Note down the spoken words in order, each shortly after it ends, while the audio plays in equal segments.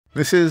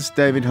This is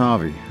David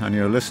Harvey, and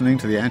you're listening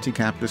to the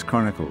Anti-Capitalist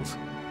Chronicles,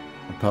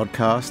 a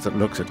podcast that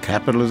looks at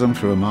capitalism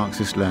through a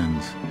Marxist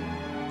lens.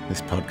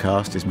 This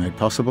podcast is made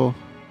possible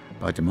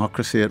by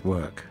Democracy at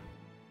Work.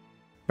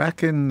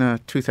 Back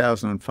in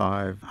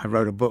 2005, I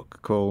wrote a book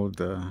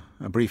called A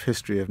Brief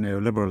History of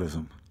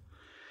Neo-Liberalism.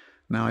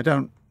 Now, I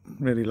don't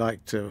really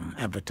like to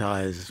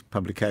advertise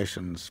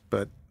publications,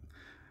 but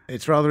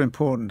it's rather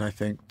important, I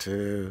think,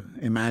 to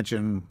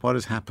imagine what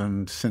has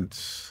happened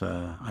since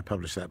I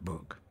published that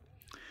book.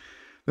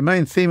 The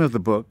main theme of the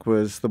book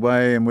was the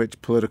way in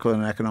which political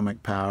and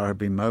economic power had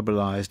been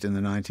mobilized in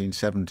the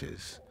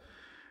 1970s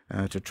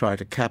to try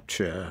to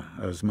capture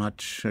as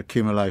much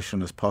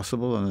accumulation as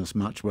possible and as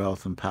much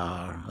wealth and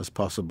power as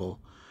possible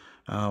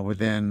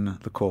within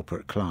the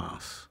corporate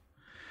class.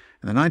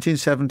 In the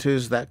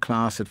 1970s, that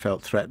class had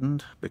felt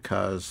threatened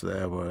because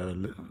there were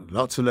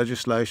lots of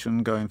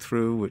legislation going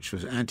through which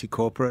was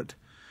anti-corporate,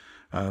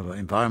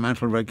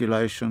 environmental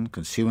regulation,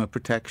 consumer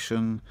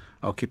protection,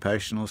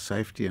 occupational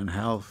safety and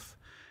health,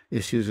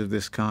 issues of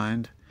this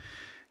kind.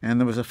 And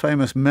there was a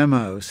famous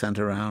memo sent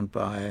around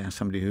by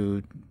somebody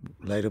who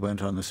later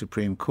went on the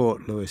Supreme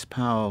Court, Lewis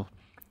Powell,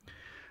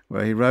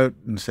 where he wrote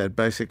and said,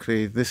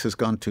 basically, this has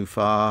gone too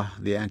far,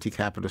 the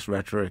anti-capitalist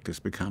rhetoric has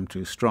become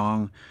too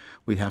strong,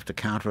 we have to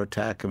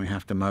counterattack and we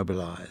have to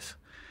mobilize.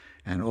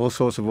 And all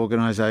sorts of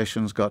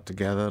organizations got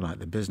together, like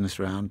the Business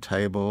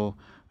Roundtable,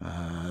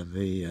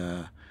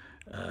 the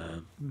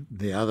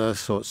other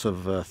sorts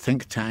of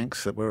think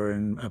tanks that were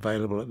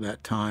available at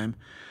that time,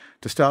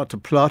 to start to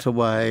plot a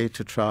way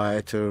to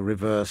try to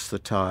reverse the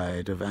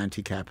tide of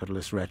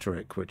anti-capitalist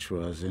rhetoric, which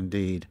was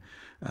indeed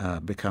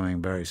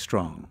becoming very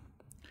strong.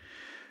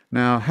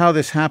 Now, how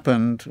this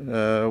happened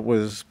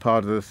was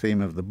part of the theme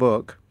of the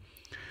book.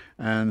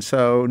 And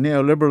so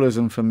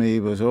neoliberalism for me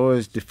was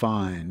always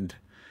defined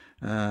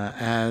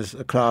as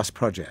a class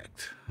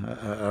project,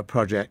 a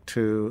project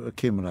to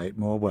accumulate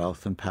more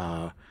wealth and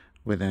power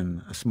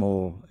within a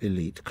small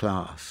elite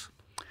class.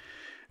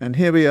 And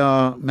here we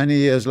are many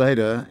years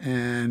later,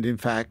 and in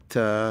fact,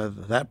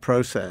 that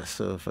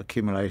process of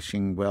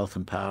accumulating wealth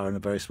and power in a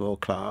very small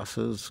class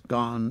has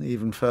gone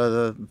even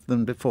further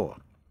than before.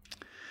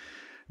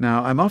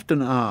 Now, I'm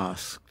often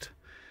asked,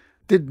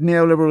 did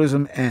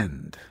neoliberalism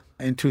end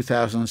in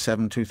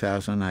 2007,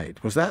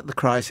 2008? Was that the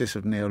crisis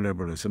of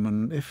neoliberalism?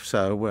 And if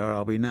so, where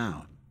are we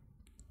now?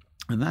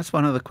 And that's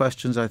one of the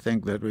questions I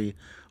think that we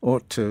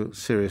ought to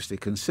seriously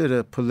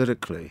consider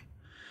politically.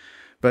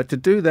 But to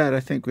do that, I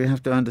think we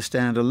have to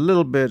understand a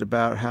little bit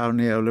about how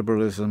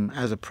neoliberalism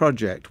as a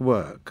project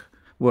worked.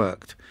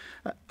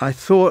 I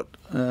thought,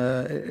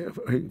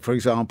 for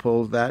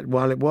example, that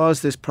while it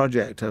was this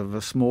project of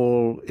a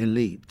small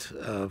elite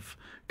of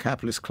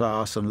capitalist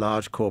class and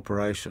large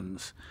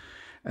corporations,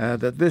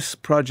 that this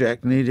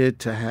project needed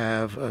to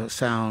have a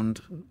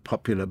sound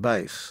popular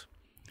base.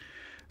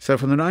 So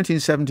from the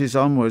 1970s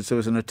onwards, there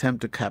was an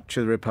attempt to capture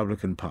the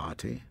Republican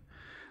Party.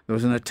 There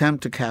was an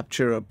attempt to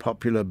capture a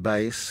popular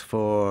base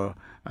for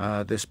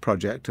this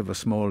project of a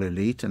small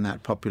elite, and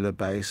that popular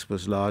base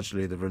was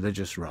largely the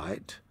religious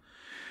right.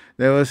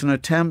 There was an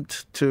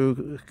attempt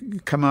to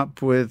come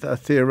up with a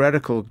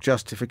theoretical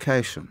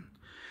justification.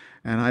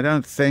 And I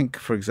don't think,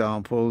 for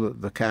example,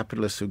 that the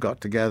capitalists who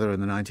got together in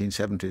the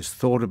 1970s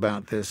thought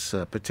about this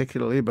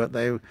particularly, but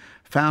they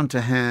found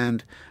to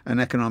hand an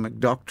economic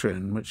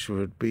doctrine which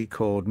would be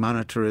called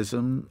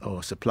monetarism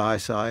or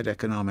supply-side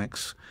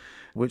economics,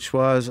 which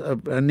was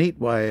a neat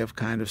way of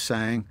kind of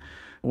saying,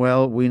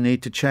 well, we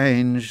need to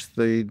change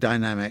the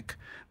dynamic.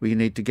 We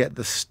need to get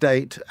the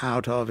state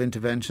out of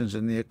interventions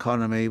in the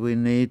economy. We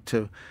need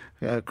to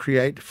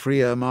create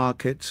freer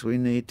markets. We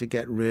need to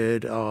get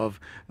rid of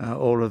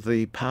all of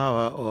the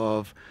power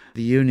of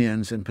the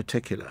unions in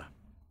particular.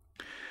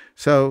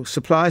 So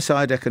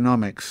supply-side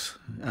economics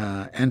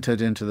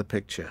entered into the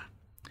picture.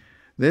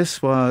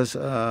 This was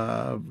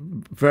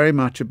very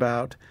much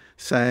about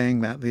saying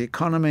that the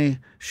economy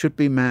should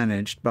be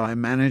managed by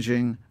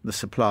managing the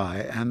supply,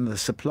 and the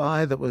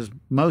supply that was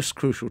most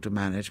crucial to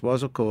manage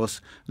was, of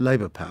course,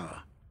 labor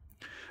power.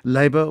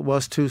 Labor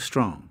was too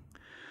strong.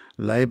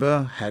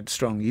 Labor had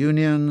strong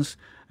unions,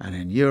 and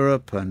in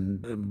Europe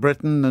and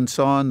Britain and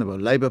so on, there were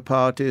labor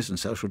parties and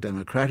social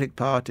democratic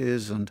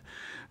parties, and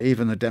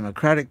even the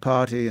Democratic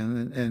Party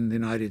in the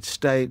United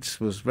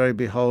States was very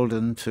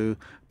beholden to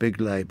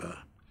big labor.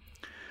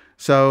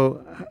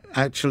 So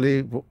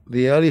actually,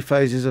 the early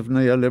phases of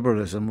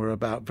neoliberalism were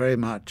about very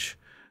much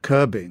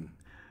curbing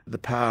the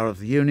power of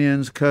the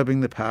unions,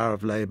 curbing the power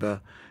of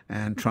labor,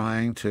 and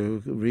trying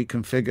to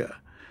reconfigure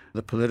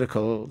the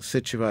political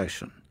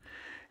situation.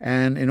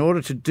 And in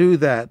order to do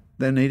that,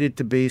 there needed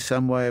to be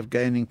some way of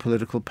gaining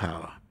political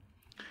power.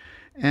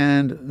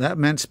 And that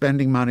meant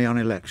spending money on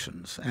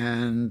elections.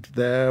 And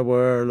there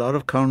were a lot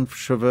of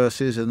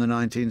controversies in the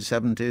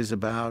 1970s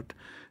about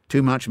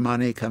too much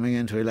money coming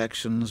into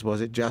elections, was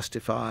it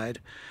justified?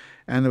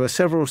 And there were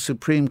several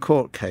Supreme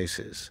Court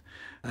cases.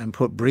 And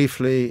put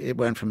briefly, it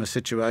went from a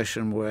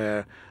situation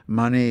where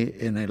money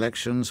in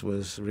elections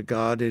was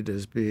regarded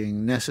as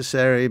being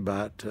necessary,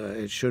 but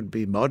it should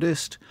be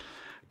modest,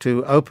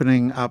 to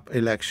opening up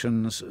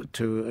elections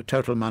to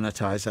total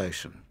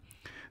monetization.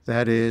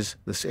 That is,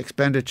 the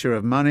expenditure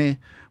of money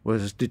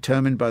was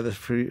determined by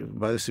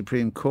the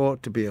Supreme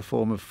Court to be a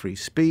form of free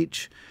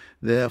speech.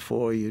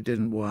 Therefore, you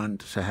didn't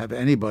want to have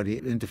anybody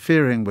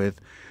interfering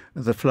with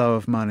the flow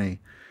of money.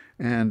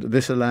 And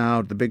this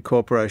allowed the big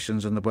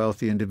corporations and the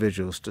wealthy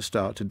individuals to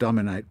start to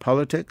dominate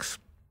politics.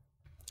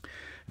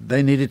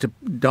 They needed to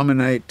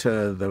dominate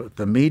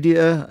the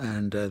media,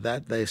 and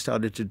that they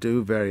started to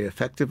do very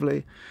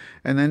effectively.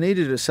 And they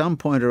needed at some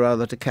point or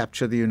other to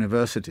capture the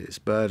universities.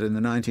 But in the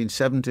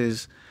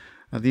 1970s,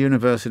 the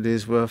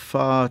universities were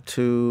far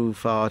too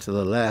far to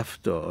the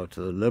left or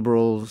to the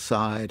liberal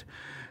side.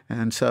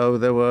 And so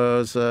there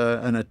was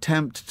an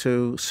attempt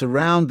to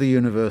surround the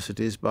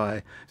universities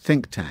by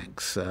think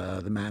tanks,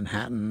 the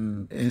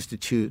Manhattan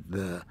Institute,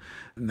 the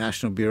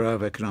National Bureau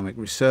of Economic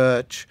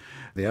Research,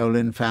 the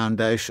Olin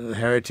Foundation, the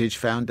Heritage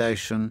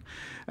Foundation.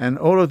 And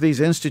all of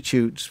these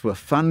institutes were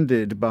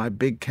funded by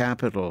big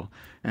capital,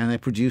 and they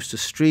produced a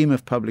stream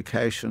of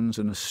publications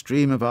and a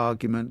stream of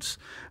arguments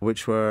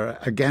which were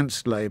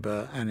against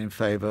labor and in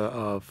favor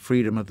of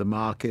freedom of the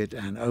market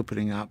and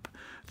opening up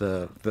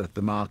the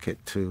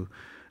market to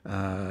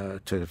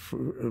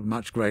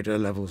much greater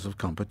levels of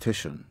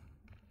competition.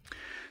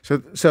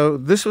 So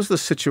this was the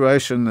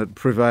situation that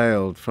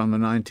prevailed from the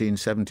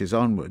 1970s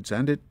onwards,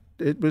 and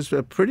it was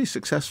a pretty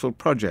successful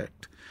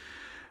project.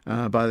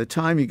 By the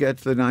time you get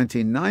to the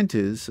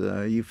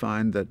 1990s, you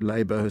find that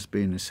labor has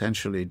been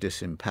essentially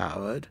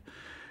disempowered.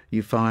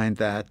 You find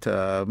that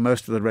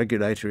most of the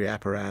regulatory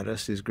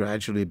apparatus is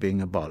gradually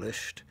being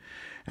abolished.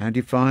 And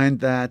you find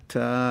that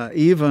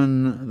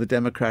even the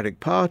Democratic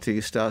Party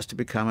starts to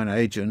become an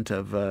agent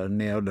of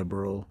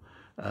neoliberal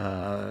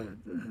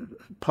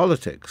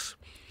politics.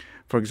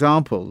 For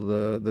example,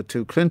 the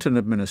two Clinton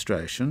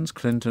administrations,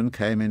 Clinton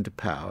came into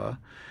power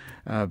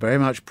very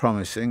much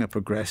promising a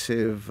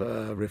progressive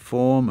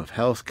reform of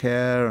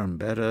healthcare and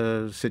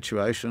better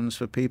situations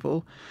for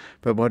people.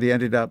 But what he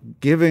ended up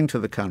giving to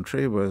the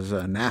country was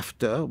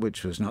NAFTA,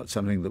 which was not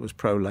something that was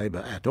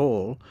pro-labor at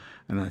all.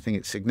 And I think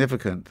it's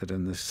significant that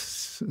in the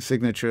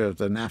signature of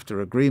the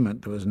NAFTA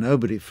agreement, there was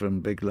nobody from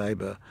big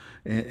labor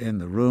in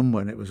the room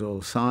when it was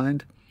all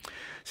signed.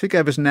 So he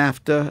gave us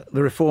NAFTA,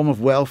 the reform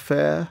of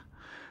welfare,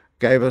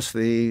 gave us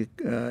the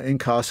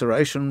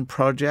incarceration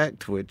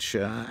project, which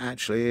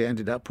actually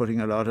ended up putting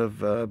a lot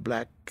of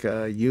black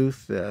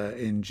youth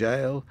in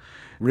jail,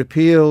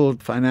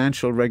 repealed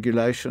financial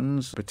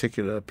regulations, a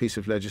particular piece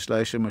of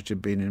legislation which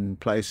had been in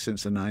place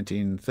since the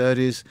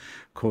 1930s,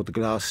 called the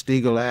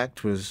Glass-Steagall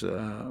Act, was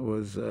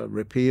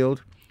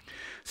repealed.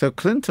 So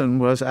Clinton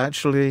was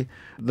actually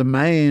the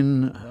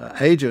main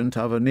agent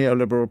of a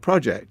neoliberal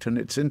project. And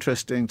it's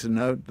interesting to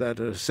note that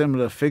a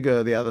similar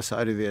figure the other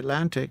side of the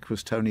Atlantic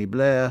was Tony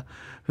Blair,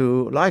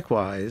 who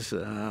likewise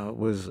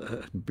was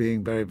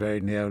being very, very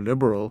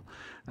neoliberal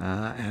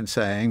and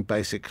saying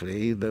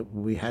basically that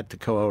we had to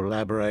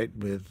collaborate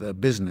with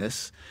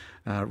business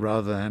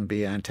rather than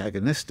be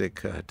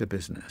antagonistic to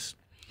business.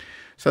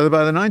 So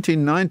by the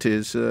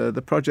 1990s,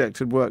 the project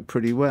had worked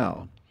pretty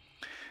well.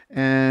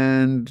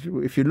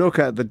 And if you look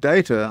at the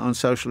data on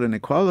social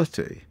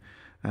inequality,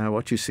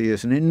 what you see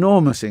is an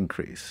enormous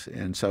increase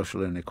in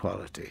social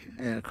inequality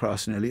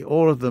across nearly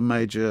all of the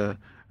major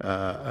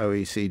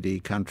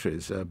OECD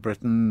countries,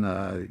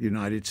 Britain,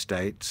 United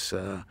States,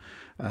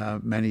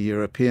 many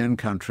European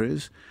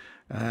countries.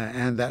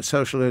 And that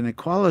social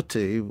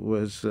inequality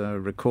was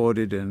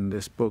recorded in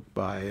this book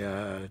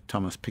by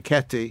Thomas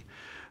Piketty,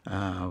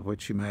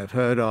 which you may have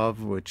heard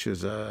of, which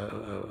is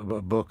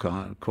a book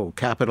called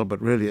Capital,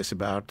 but really it's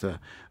about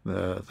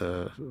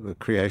the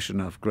creation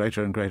of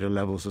greater and greater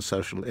levels of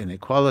social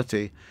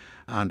inequality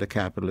under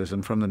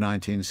capitalism from the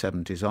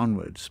 1970s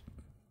onwards.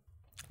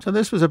 So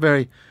this was a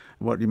very,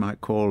 what you might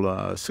call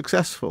a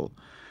successful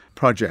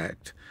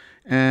project.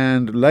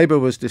 And labor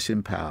was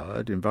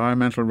disempowered.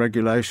 Environmental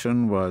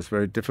regulation was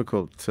very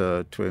difficult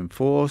to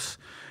enforce.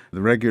 The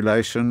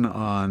regulation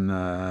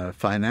on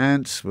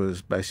finance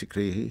was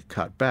basically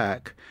cut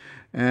back.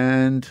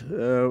 And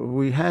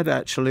we had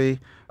actually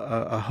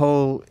a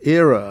whole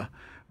era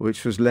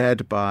which was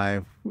led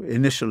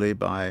initially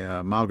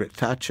by Margaret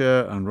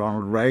Thatcher and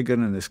Ronald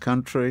Reagan in this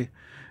country,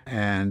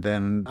 and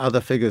then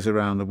other figures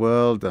around the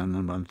world.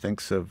 And one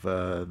thinks of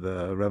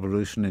the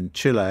revolution in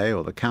Chile,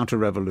 or the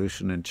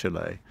counter-revolution in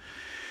Chile.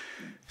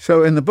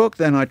 So in the book,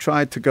 then, I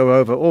tried to go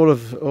over all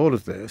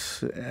of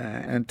this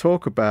and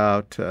talk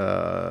about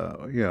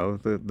the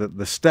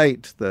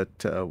state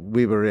that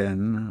we were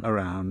in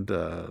around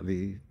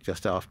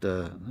just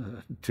after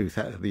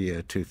the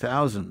year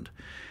 2000,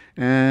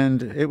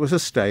 and it was a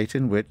state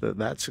in which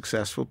that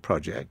successful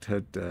project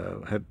had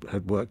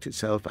worked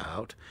itself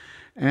out,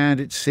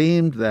 and it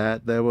seemed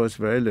that there was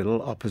very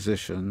little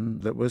opposition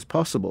that was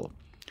possible.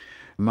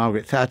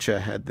 Margaret Thatcher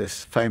had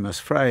this famous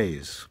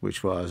phrase,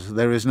 which was,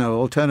 "There is no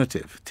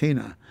alternative,"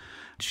 Tina.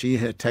 She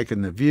had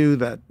taken the view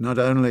that not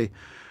only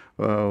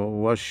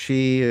was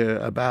she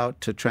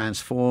about to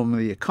transform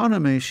the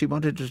economy, she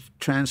wanted to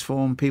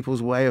transform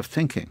people's way of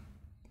thinking.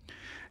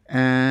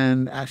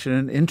 And actually, in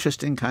an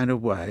interesting kind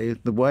of way,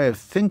 the way of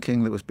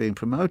thinking that was being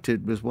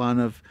promoted was one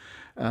of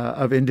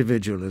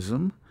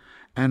individualism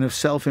and of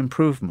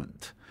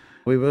self-improvement.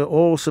 We were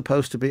all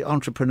supposed to be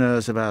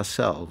entrepreneurs of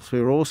ourselves.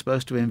 We were all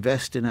supposed to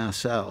invest in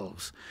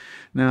ourselves.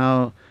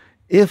 Now,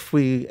 if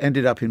we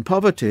ended up in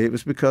poverty, it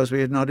was because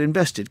we had not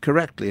invested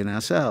correctly in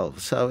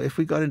ourselves. So if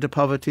we got into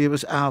poverty, it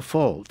was our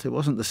fault. It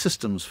wasn't the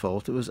system's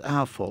fault, it was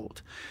our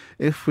fault.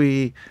 If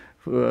we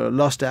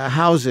lost our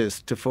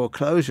houses to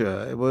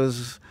foreclosure, it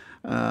was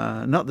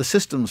not the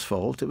system's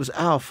fault, it was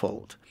our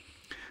fault.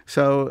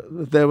 So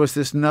there was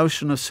this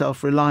notion of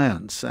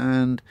self-reliance,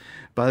 and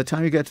by the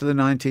time you get to the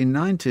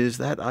 1990s,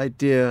 that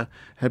idea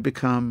had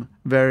become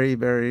very,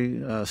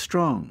 very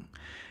strong.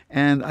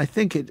 And I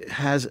think it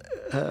has,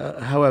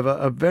 however,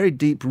 a very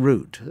deep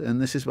root, and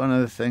this is one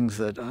of the things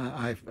that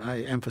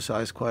I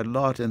emphasize quite a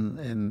lot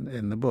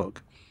in the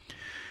book,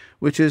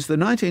 which is the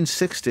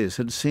 1960s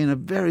had seen a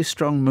very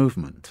strong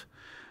movement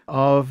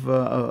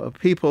of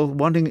people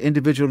wanting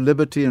individual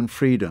liberty and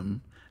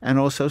freedom and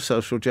also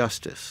social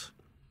justice.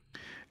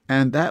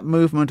 And that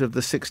movement of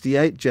the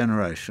 68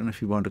 generation, if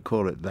you want to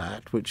call it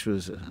that, which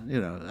was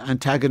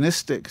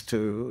antagonistic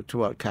to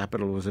what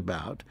capital was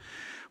about,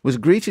 was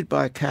greeted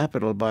by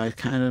capital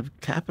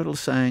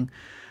saying,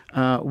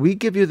 we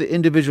give you the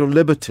individual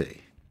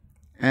liberty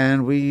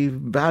and we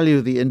value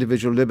the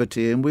individual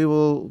liberty, and we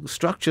will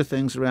structure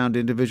things around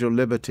individual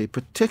liberty,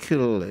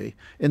 particularly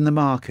in the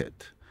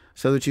market,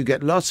 so that you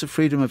get lots of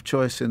freedom of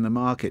choice in the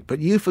market, but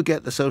you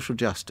forget the social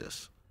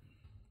justice.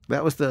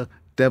 That was the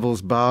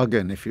devil's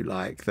bargain, if you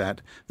like,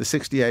 that the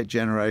 68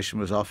 generation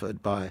was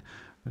offered by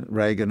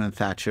Reagan and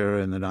Thatcher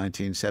in the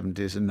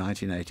 1970s and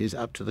 1980s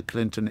up to the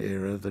Clinton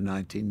era of the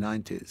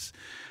 1990s.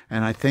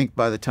 And I think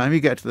by the time you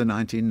get to the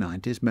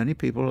 1990s, many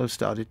people have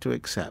started to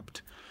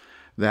accept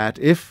that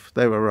if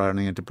they were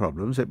running into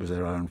problems, it was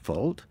their own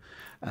fault,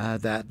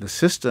 that the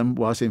system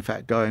was in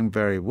fact going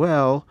very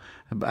well,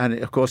 and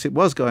of course it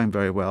was going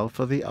very well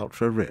for the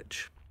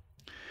ultra-rich.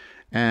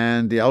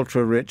 And the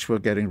ultra-rich were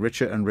getting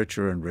richer and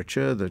richer and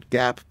richer. The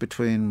gap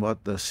between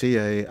what the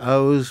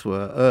CEOs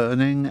were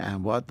earning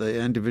and what the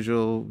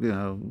individual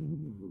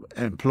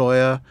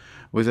employer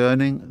was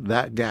earning,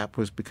 that gap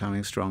was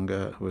becoming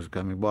stronger, was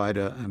becoming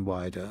wider and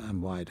wider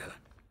and wider.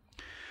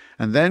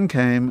 And then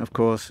came, of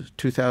course,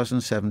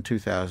 2007,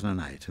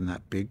 2008, and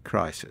that big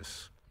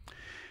crisis.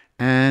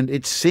 And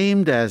it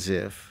seemed as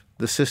if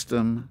the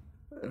system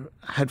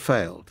had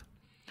failed.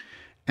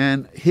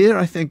 And here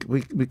I think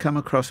we come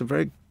across a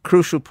very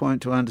crucial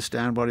point to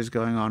understand what is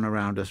going on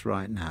around us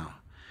right now.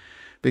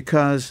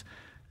 Because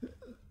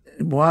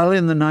while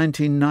in the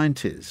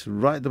 1990s,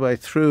 right the way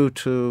through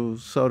to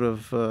sort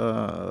of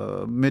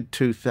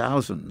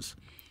mid-2000s,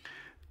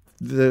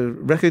 the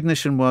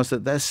recognition was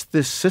that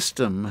this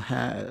system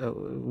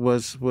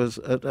was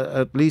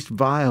at least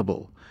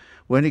viable.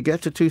 When you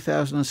get to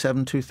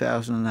 2007,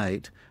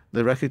 2008,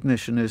 the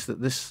recognition is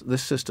that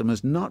this system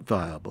is not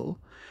viable.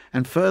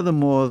 And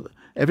furthermore,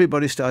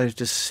 everybody started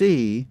to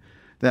see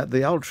that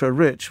the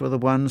ultra-rich were the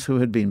ones who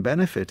had been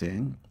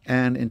benefiting.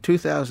 And in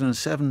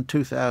 2007,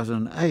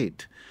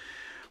 2008,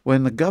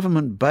 when the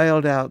government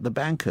bailed out the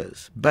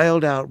bankers,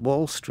 bailed out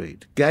Wall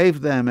Street,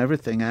 gave them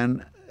everything,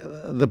 and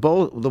the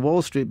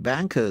Wall Street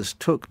bankers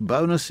took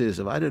bonuses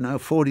of,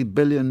 $40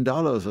 billion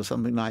or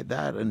something like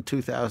that in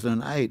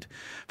 2008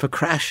 for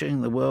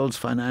crashing the world's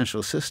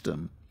financial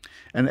system.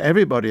 And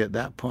everybody at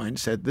that point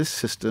said this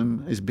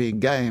system is being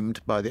gamed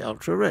by the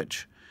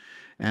ultra-rich.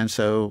 And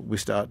so we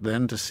start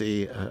then to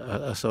see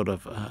a sort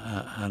of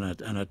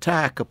an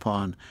attack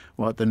upon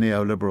what the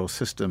neoliberal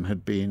system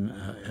had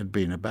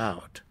been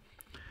about.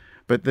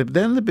 But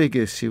then the big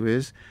issue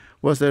is,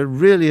 was there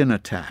really an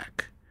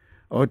attack?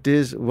 Or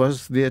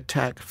was the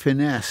attack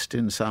finessed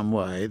in some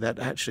way that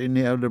actually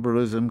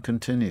neoliberalism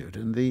continued?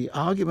 And the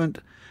argument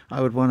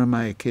I would want to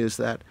make is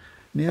that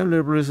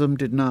neoliberalism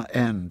did not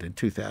end in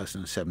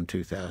 2007,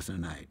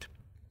 2008.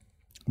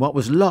 What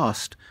was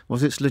lost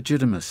was its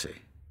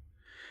legitimacy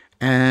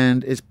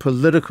and its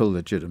political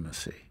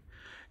legitimacy.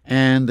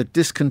 And the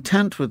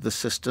discontent with the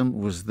system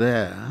was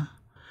there,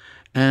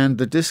 and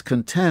the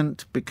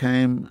discontent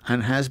became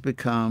and has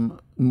become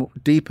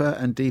deeper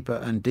and deeper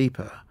and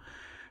deeper.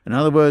 In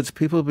other words,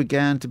 people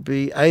began to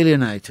be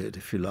alienated,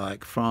 if you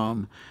like,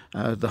 from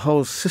the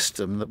whole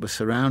system that was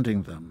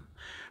surrounding them.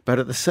 But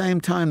at the same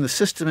time, the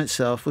system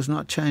itself was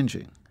not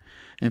changing.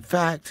 In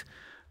fact,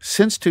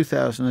 since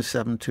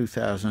 2007,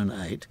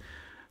 2008,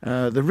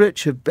 the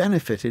rich have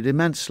benefited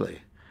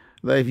immensely.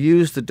 They've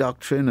used the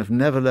doctrine of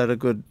never let a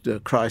good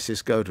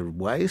crisis go to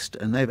waste,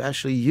 and they've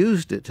actually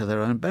used it to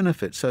their own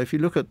benefit. So if you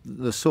look at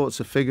the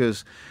sorts of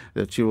figures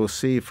that you will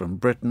see from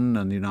Britain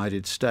and the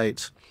United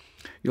States,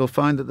 you'll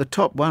find that the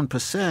top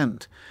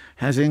 1%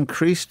 has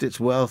increased its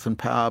wealth and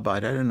power by,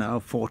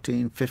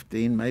 14,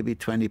 15, maybe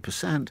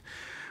 20%,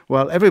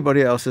 while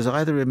everybody else has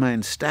either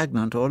remained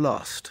stagnant or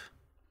lost.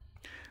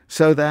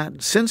 So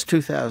that since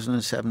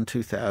 2007,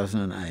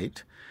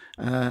 2008,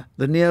 the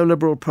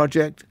neoliberal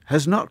project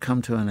has not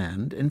come to an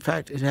end. In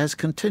fact, it has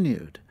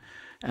continued.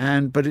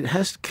 But it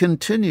has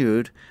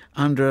continued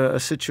under a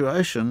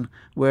situation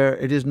where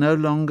it is no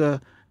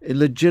longer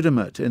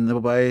illegitimate in the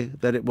way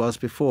that it was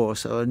before.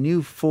 So a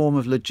new form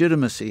of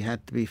legitimacy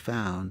had to be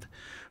found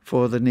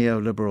for the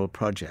neoliberal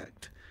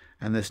project.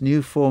 And this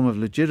new form of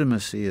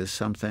legitimacy is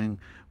something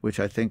which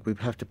I think we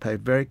have to pay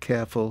very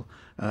careful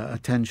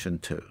attention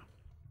to.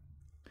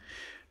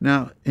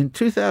 Now, in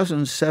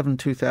 2007,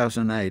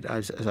 2008,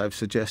 as I've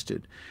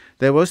suggested,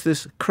 there was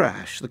this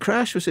crash. The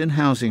crash was in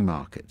housing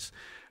markets.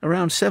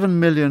 Around 7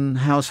 million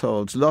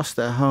households lost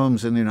their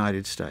homes in the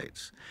United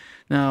States.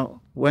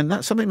 Now,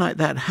 when something like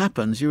that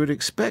happens, you would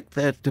expect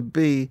there to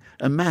be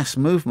a mass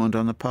movement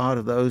on the part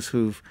of those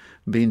who've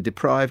been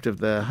deprived of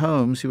their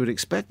homes. You would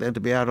expect them to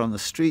be out on the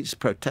streets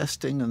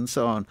protesting and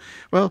so on.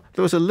 Well,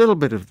 there was a little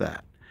bit of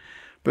that.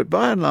 But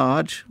by and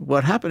large,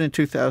 what happened in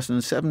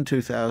 2007,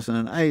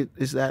 2008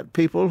 is that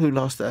people who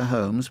lost their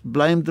homes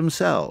blamed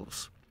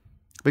themselves,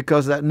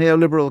 because that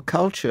neoliberal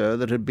culture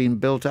that had been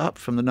built up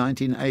from the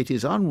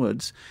 1980s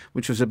onwards,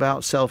 which was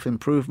about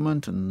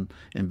self-improvement and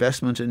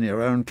investment in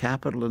your own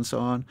capital and so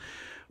on,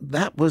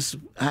 that was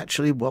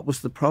actually what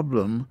was the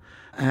problem.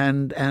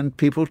 And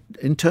people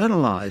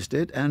internalized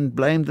it and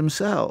blamed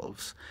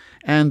themselves.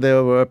 And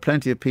there were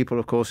plenty of people,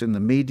 of course, in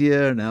the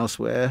media and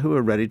elsewhere who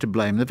were ready to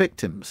blame the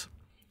victims.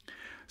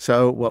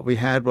 So what we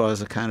had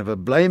was a kind of a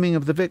blaming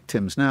of the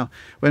victims. Now,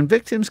 when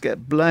victims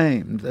get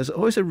blamed, there's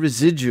always a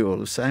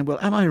residual of saying, well,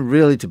 am I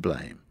really to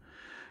blame?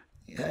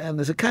 And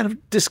there's a kind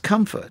of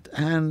discomfort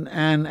and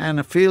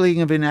a feeling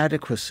of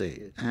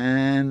inadequacy.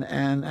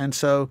 And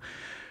so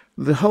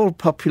the whole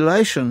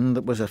population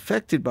that was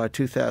affected by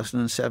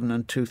 2007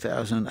 and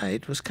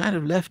 2008 was kind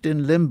of left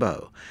in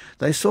limbo.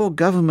 They saw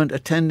government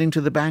attending to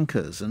the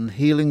bankers and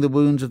healing the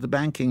wounds of the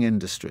banking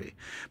industry,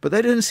 but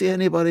they didn't see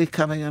anybody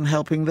coming and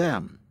helping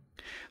them.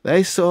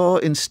 They saw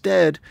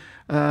instead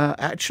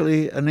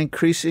actually an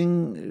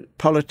increasing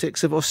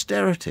politics of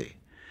austerity.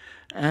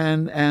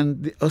 And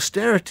the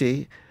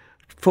austerity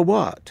for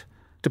what?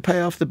 To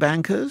pay off the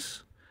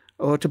bankers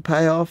or to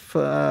pay off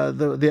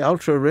the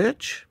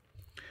ultra-rich?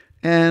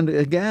 And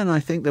again, I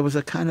think there was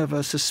a kind of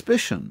a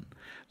suspicion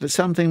that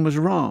something was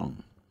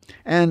wrong.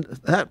 And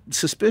that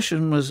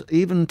suspicion was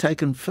even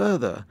taken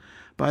further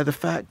by the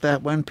fact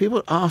that when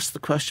people asked the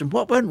question,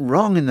 what went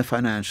wrong in the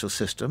financial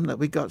system that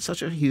we got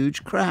such a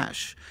huge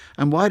crash?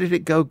 And why did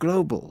it go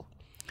global?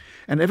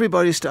 And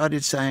everybody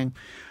started saying,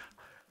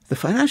 the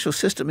financial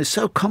system is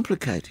so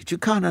complicated. You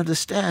can't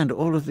understand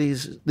all of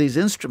these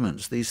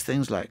instruments, these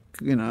things like,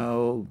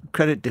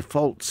 credit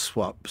default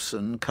swaps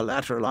and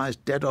collateralized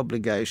debt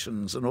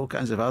obligations and all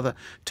kinds of other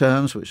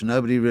terms which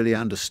nobody really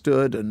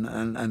understood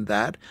and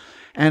that.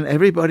 And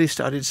everybody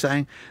started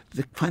saying,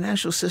 the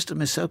financial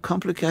system is so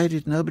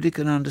complicated, nobody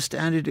can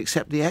understand it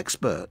except the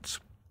experts.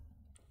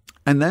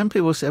 And then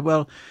people said,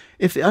 well,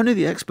 if only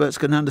the experts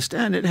can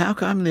understand it, how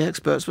come the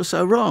experts were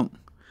so wrong?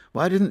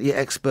 Why didn't the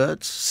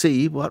experts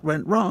see what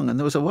went wrong? And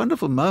there was a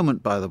wonderful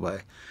moment, by the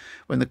way,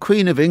 when the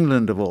Queen of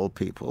England, of all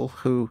people,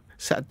 who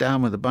sat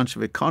down with a bunch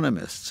of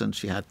economists, and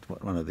she had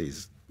one of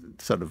these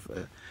sort of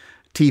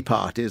tea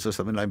parties or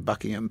something like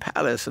Buckingham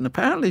Palace, and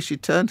apparently she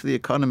turned to the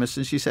economists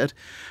and she said,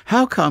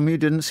 how come you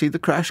didn't see the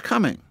crash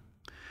coming?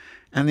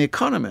 And the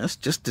economists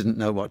just didn't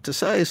know what to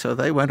say, so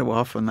they went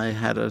off and they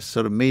had a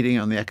sort of meeting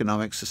on the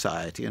Economic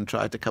Society and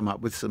tried to come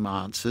up with some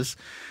answers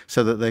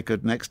so that they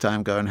could next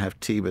time go and have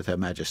tea with Her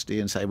Majesty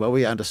and say, well,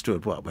 we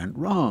understood what went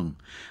wrong.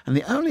 And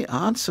the only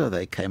answer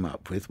they came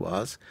up with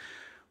was,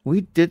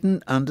 we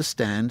didn't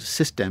understand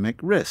systemic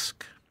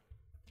risk.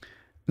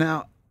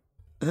 Now,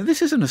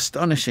 this is an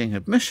astonishing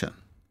admission.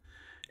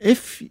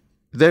 If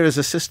there is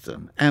a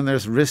system and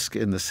there's risk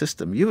in the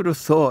system, you would have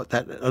thought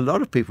that a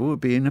lot of people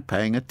would be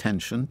paying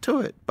attention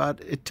to it. But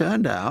it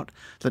turned out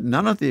that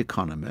none of the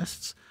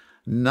economists,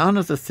 none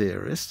of the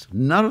theorists,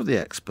 none of the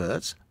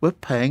experts were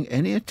paying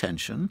any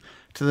attention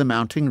to the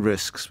mounting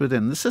risks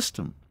within the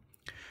system.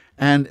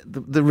 And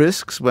the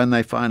risks, when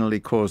they finally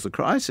caused the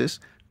crisis,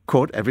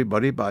 caught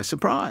everybody by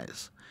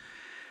surprise.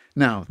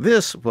 Now,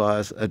 this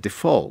was a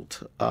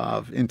default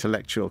of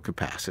intellectual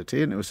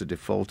capacity, and it was a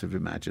default of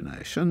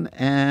imagination,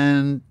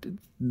 and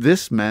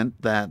this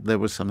meant that there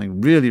was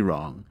something really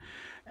wrong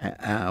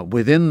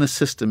within the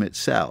system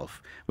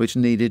itself, which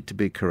needed to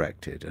be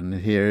corrected. And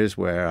here is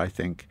where I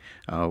think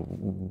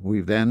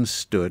we then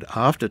stood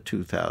after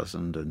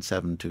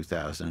 2007,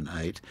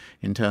 2008,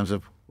 in terms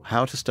of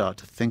how to start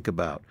to think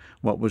about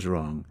what was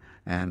wrong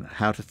and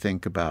how to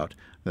think about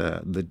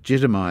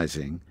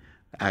legitimizing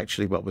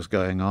actually what was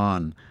going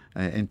on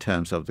in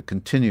terms of the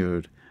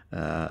continued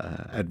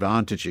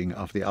advantaging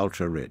of the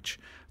ultra-rich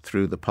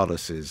through the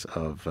policies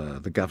of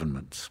the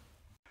governments.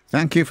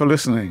 Thank you for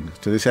listening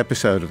to this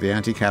episode of the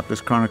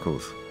Anti-Capitalist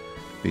Chronicles.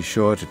 Be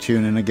sure to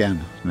tune in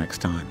again next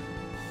time.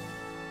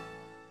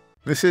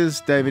 This is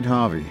David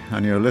Harvey,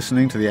 and you're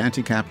listening to the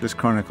Anti-Capitalist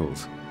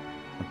Chronicles,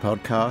 a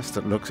podcast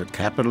that looks at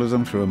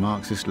capitalism through a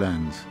Marxist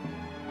lens.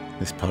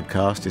 This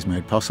podcast is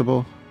made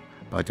possible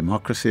by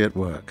Democracy at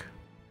Work.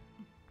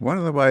 One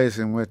of the ways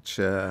in which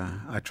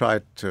I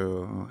tried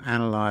to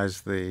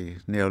analyze the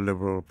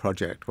neoliberal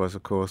project was,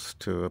 of course,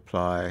 to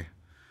apply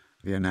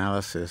the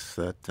analysis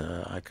that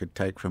I could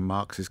take from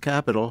Marx's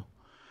Capital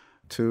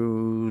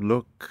to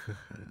look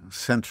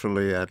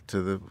centrally at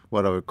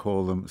what I would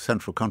call the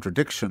central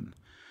contradiction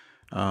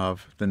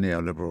of the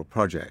neoliberal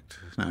project.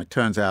 Now, it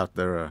turns out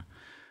there are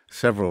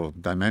several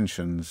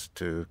dimensions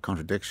to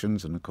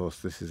contradictions, and of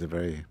course this is a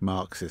very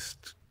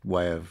Marxist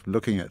way of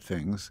looking at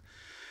things.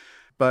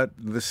 But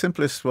the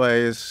simplest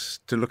way is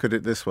to look at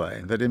it this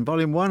way, that in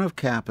Volume 1 of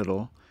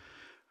Capital,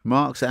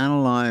 Marx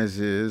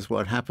analyzes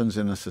what happens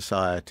in a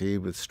society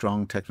with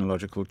strong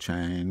technological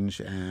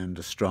change and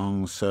a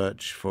strong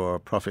search for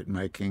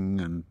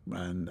profit-making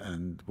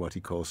and what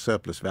he calls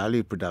surplus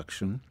value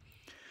production.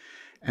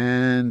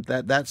 And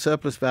that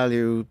surplus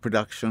value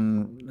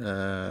production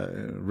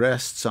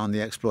rests on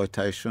the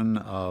exploitation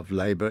of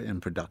labor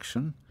in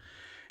production,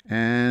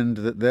 and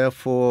that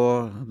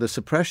therefore the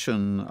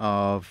suppression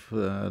of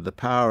the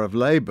power of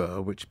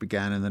labor, which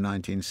began in the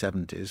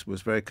 1970s,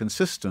 was very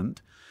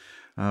consistent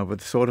with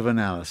the sort of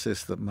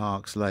analysis that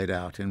Marx laid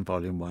out in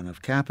Volume 1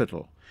 of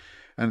Capital.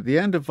 And at the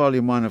end of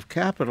Volume 1 of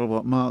Capital,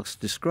 what Marx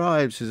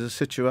describes is a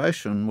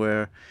situation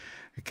where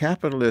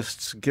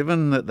capitalists,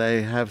 given that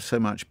they have so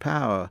much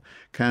power,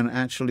 can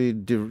actually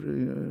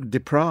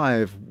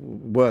deprive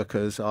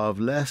workers of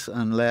less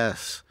and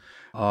less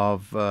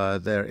of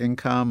their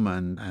income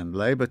and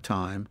labor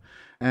time.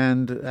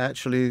 And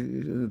actually,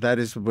 that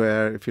is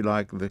where, if you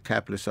like, the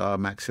capitalists are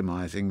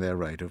maximizing their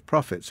rate of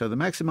profit. So the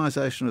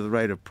maximization of the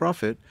rate of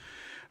profit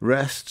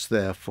rests,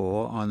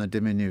 therefore, on the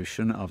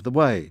diminution of the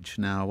wage.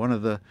 Now, one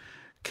of the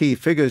key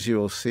figures you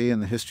will see in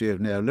the history of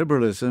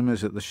neoliberalism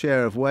is that the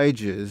share of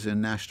wages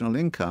in national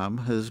income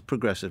has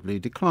progressively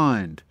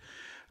declined.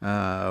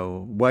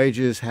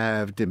 Wages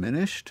have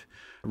diminished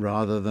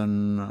rather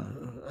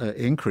than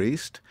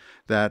increased,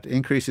 that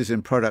increases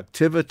in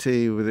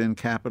productivity within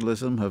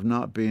capitalism have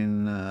not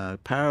been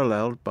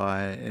paralleled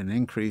by an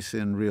increase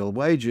in real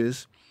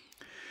wages,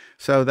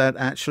 so that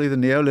actually the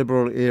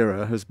neoliberal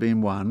era has been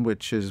one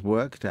which is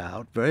worked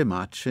out very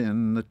much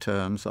in the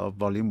terms of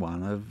Volume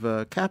 1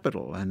 of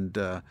Capital. And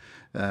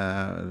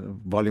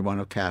Volume 1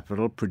 of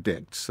Capital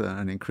predicts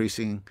an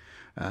increasing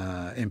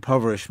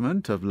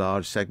impoverishment of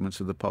large segments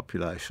of the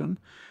population,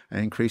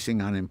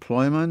 increasing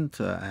unemployment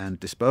and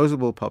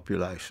disposable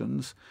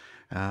populations,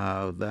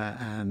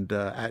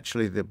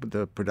 actually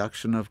the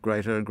production of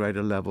greater and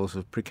greater levels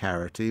of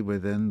precarity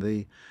within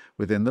the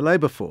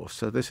labour force.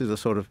 So this is a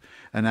sort of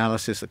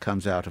analysis that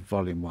comes out of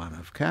Volume 1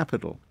 of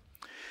Capital.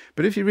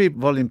 But if you read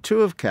Volume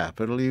 2 of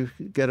Capital, you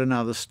get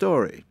another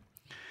story.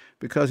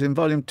 Because in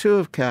Volume 2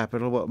 of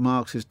Capital, what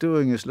Marx is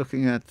doing is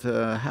looking at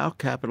how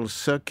capital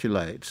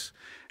circulates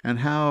and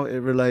how it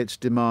relates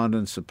demand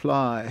and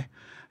supply,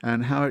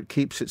 and how it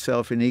keeps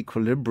itself in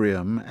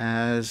equilibrium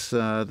as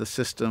the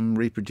system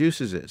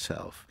reproduces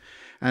itself.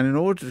 And in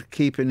order to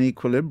keep in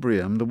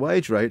equilibrium, the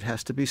wage rate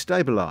has to be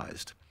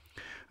stabilized.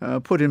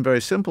 Put in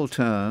very simple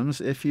terms,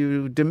 if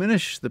you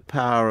diminish the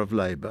power of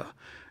labor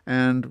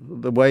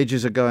and the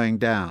wages are going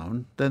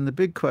down, then the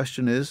big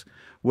question is,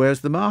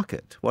 where's the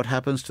market? What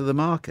happens to the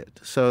market?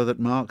 So that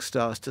Marx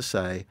starts to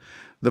say,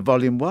 the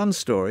Volume 1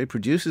 story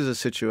produces a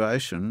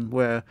situation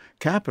where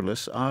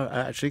capitalists are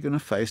actually going to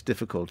face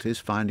difficulties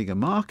finding a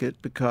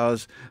market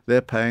because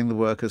they're paying the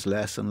workers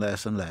less and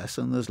less and less,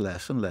 and there's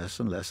less and less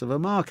and less of a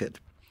market.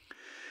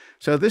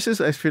 So this is,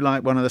 if you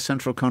like, one of the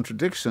central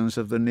contradictions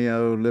of the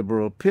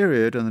neoliberal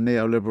period and the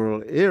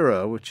neoliberal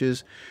era, which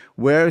is,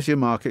 where is your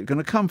market going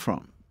to come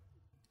from?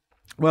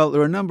 Well,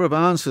 there are a number of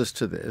answers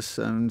to this,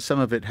 and some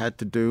of it had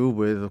to do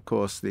with, of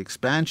course, the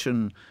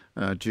expansion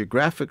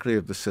geographically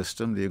of the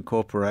system, the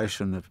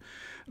incorporation of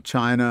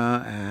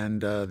China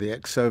and the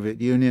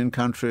ex-Soviet Union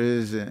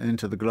countries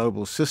into the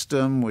global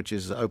system, which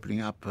is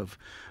opening up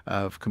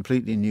of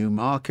completely new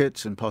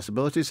markets and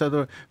possibilities. So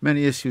there are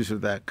many issues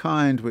of that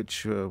kind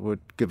which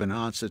would give an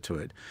answer to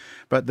it.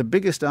 But the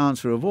biggest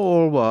answer of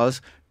all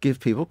was give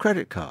people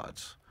credit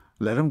cards,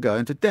 let them go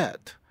into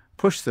debt,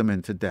 push them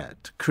into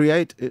debt,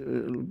 create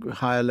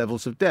higher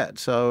levels of debt.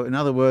 So in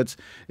other words,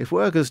 if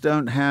workers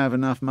don't have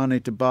enough money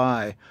to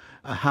buy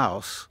a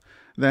house,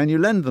 then you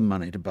lend them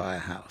money to buy a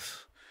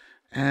house.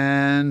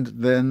 And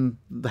then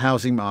the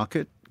housing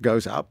market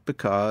goes up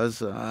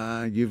because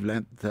you've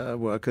lent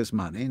workers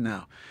money.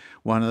 Now,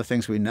 one of the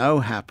things we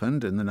know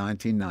happened in the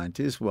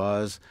 1990s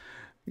was,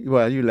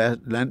 well, you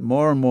lent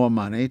more and more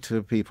money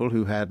to people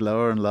who had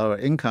lower and lower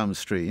income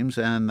streams,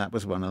 and that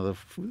was one of the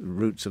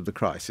roots of the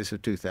crisis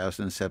of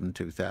 2007,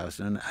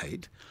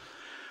 2008.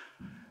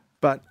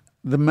 But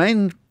the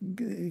main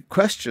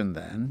question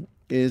then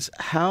is,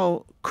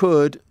 how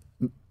could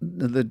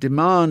the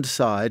demand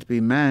side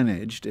be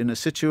managed in a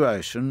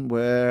situation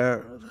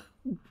where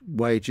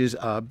wages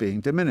are being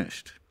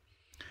diminished?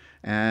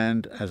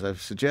 And as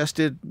I've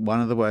suggested, one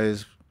of the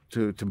ways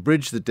to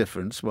bridge the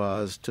difference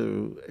was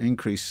to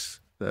increase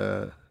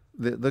the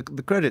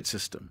credit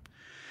system.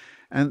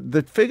 And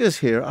the figures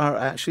here are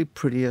actually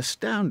pretty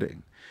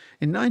astounding.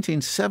 In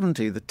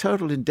 1970, the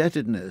total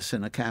indebtedness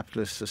in a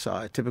capitalist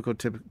society, typical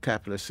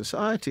capitalist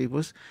society,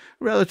 was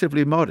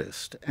relatively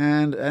modest.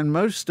 And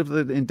most of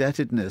the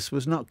indebtedness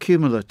was not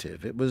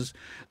cumulative. It was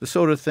the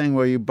sort of thing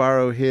where you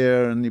borrow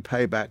here and you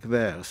pay back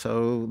there.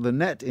 So the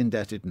net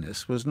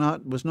indebtedness was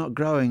not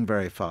growing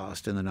very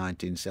fast in the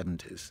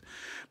 1970s.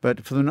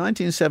 But from the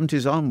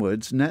 1970s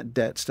onwards, net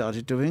debt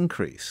started to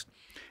increase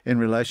in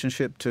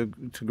relationship to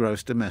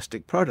gross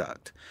domestic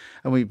product.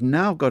 And we've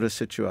now got a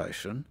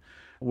situation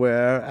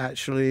where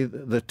actually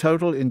the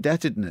total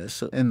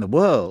indebtedness in the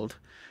world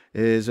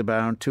is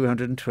about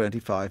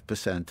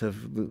 225%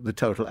 of the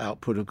total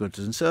output of goods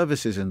and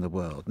services in the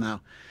world. Now,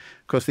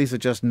 of course, these are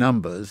just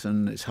numbers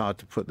and it's hard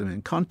to put them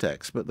in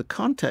context, but the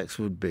context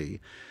would be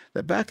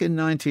that back in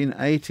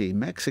 1980,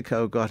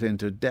 Mexico got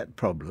into a debt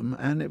problem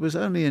and it was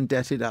only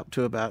indebted up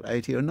to about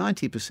 80 or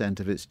 90%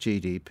 of its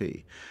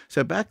GDP.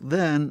 So back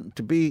then,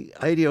 to be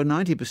 80 or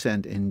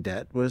 90% in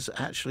debt was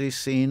actually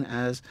seen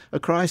as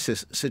a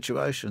crisis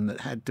situation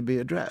that had to be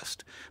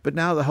addressed. But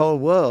now the whole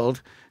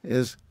world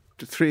is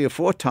 3 or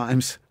 4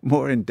 times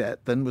more in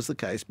debt than was the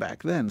case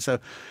back then. So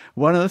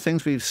one of the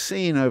things we've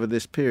seen over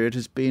this period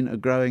has been a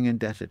growing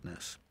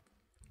indebtedness.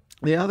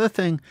 The other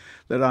thing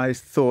that I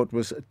thought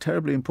was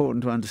terribly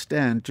important to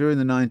understand during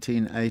the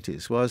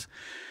 1980s was,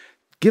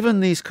 given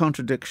these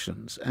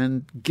contradictions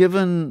and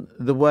given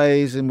the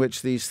ways in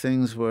which these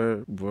things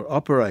were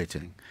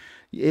operating,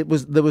 there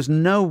was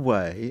no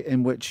way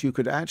in which you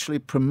could actually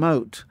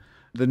promote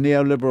the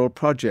neoliberal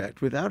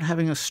project without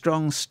having a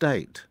strong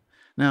state.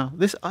 Now,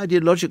 this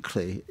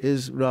ideologically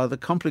is rather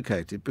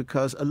complicated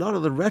because a lot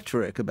of the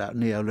rhetoric about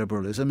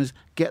neoliberalism is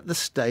get the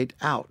state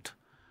out.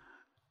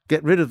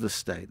 Get rid of the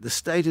state. The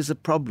state is a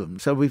problem,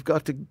 so we've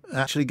got to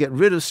actually get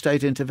rid of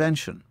state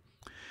intervention.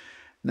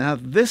 Now,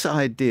 this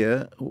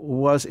idea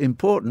was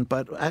important,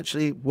 but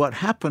actually what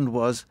happened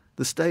was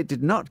the state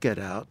did not get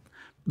out.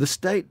 The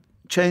state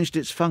changed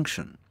its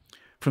function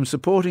from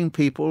supporting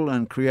people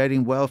and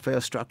creating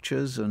welfare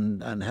structures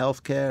and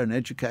healthcare and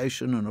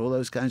education and all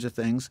those kinds of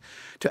things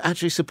to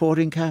actually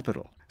supporting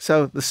capital.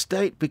 So the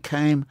state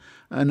became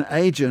an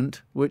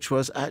agent which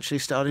was actually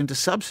starting to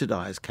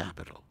subsidize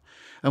capital.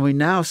 And we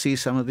now see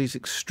some of these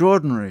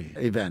extraordinary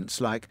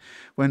events, like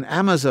when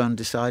Amazon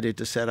decided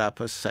to set up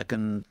a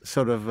second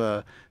sort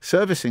of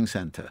servicing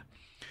center.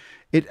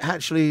 It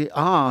actually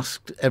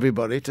asked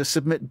everybody to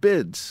submit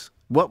bids.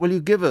 What will you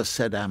give us,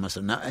 said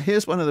Amazon. Now,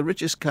 here's one of the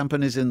richest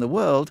companies in the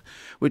world,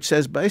 which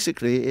says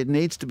basically it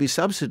needs to be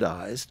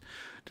subsidized.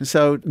 And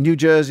so New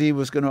Jersey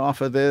was going to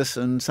offer this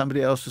and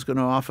somebody else was going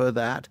to offer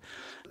that.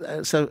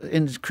 So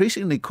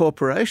increasingly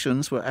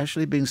corporations were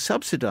actually being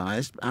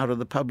subsidized out of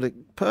the public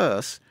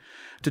purse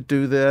to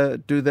do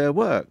their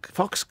work.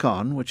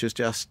 Foxconn, which has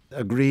just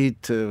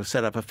agreed to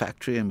set up a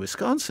factory in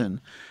Wisconsin,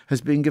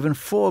 has been given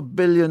 $4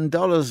 billion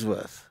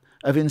worth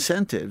of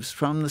incentives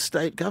from the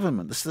state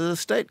government. So the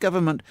state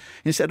government,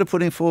 instead of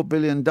putting $4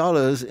 billion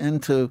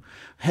into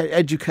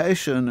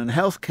education and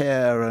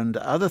healthcare and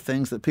other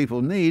things that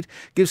people need,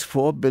 gives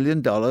 $4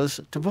 billion to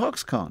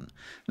Foxconn.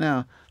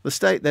 Now, the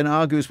state then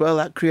argues, well,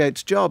 that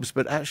creates jobs,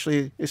 but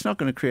actually it's not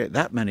going to create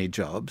that many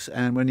jobs.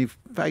 And when you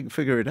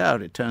figure it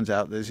out, it turns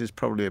out this is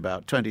probably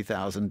about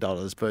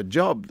 $20,000 per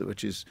job,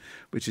 which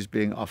is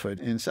being offered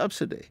in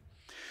subsidy.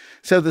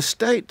 So the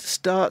state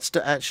starts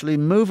to actually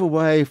move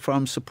away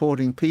from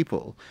supporting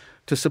people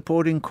to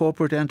supporting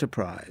corporate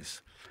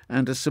enterprise,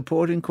 and to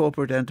supporting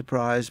corporate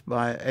enterprise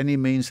by any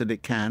means that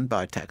it can,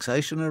 by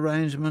taxation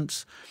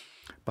arrangements,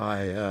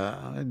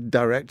 by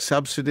direct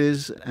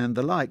subsidies and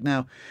the like.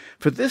 Now,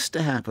 for this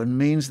to happen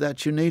means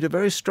that you need a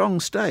very strong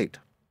state.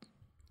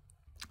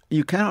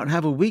 You cannot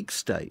have a weak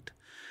state.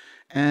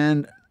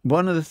 And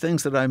one of the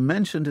things that I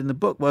mentioned in the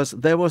book was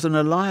there was an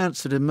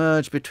alliance that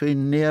emerged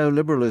between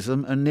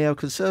neoliberalism and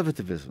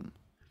neoconservatism.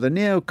 The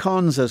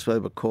neocons, as they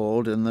were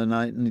called in the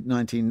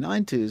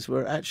 1990s,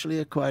 were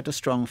actually quite a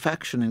strong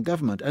faction in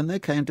government, and they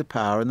came to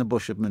power in the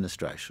Bush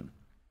administration.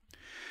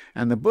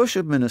 And the Bush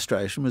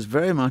administration was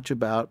very much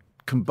about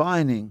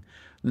combining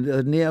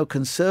the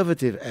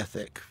neoconservative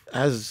ethic,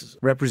 as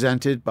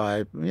represented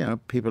by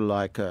people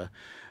like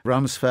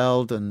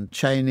Rumsfeld and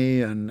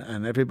Cheney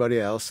and everybody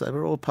else. They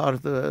were all part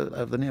of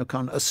the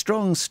neocon. A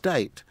strong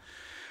state,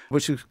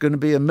 which was going to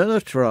be a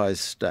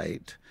militarized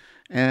state,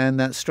 and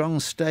that strong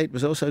state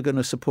was also going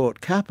to support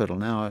capital.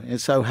 Now, it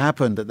so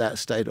happened that that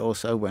state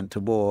also went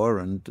to war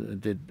and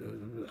did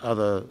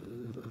other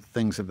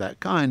things of that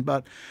kind.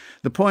 But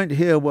the point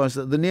here was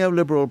that the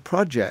neoliberal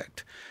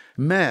project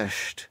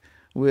meshed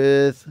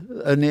with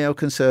a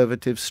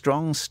neoconservative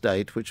strong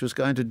state which was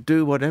going to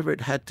do whatever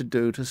it had to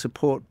do to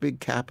support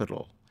big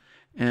capital.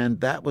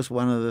 And that was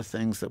one of the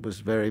things that was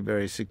very,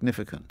 very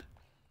significant.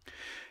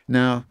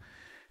 Now,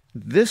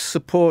 this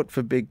support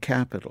for big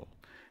capital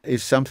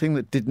is something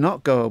that did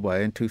not go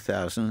away in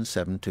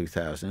 2007,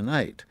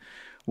 2008.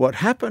 What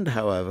happened,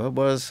 however,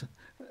 was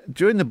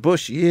during the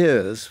Bush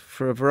years,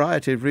 for a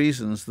variety of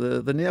reasons,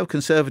 the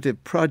neoconservative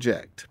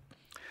project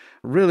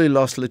really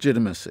lost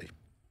legitimacy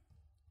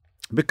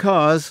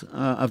because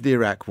of the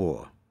Iraq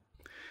War.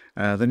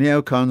 The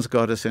neocons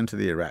got us into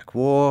the Iraq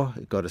War.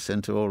 It got us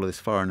into all of this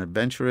foreign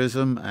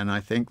adventurism. And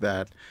I think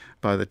that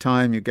by the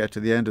time you get to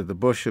the end of the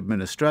Bush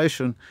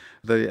administration,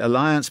 the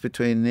alliance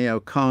between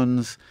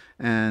neocons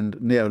and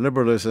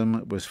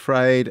neoliberalism was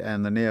frayed,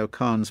 and the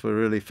neocons were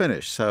really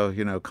finished. So,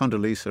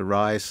 Condoleezza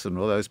Rice and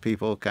all those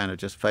people kind of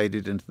just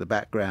faded into the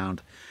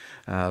background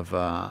of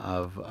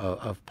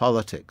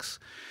politics.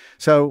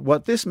 So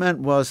what this meant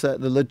was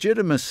that the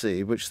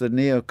legitimacy which the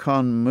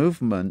neocon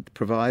movement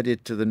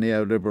provided to the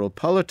neoliberal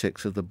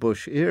politics of the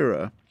Bush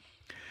era,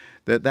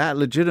 that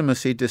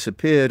legitimacy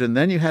disappeared, and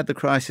then you had the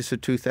crisis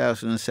of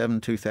 2007,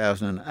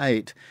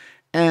 2008,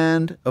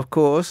 and, of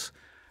course,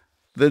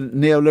 the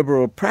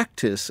neoliberal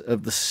practice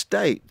of the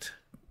state,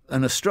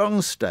 and a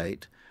strong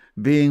state,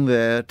 being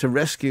there to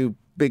rescue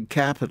big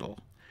capital,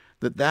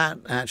 that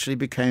actually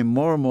became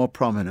more and more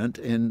prominent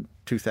in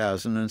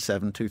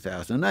 2007,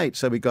 2008.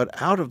 So we got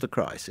out of the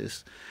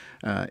crisis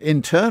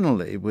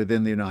internally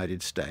within the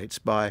United States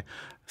by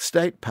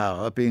state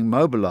power being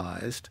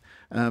mobilized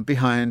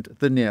behind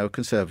the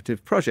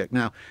neoconservative project.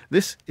 Now,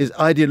 this is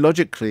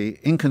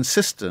ideologically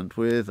inconsistent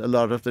with a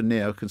lot of the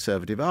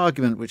neoconservative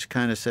argument, which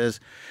kind of says,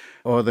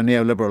 or the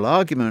neoliberal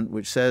argument,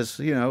 which says,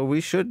 we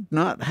should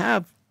not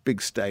have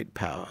big state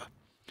power.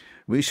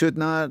 We should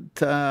not,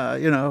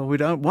 we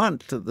don't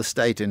want the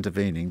state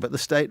intervening. But the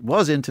state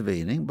was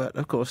intervening, but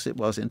of course it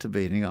was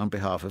intervening on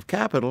behalf of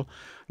capital,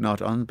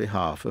 not on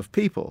behalf of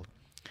people.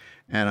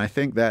 And I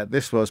think that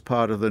this was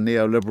part of the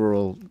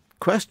neoliberal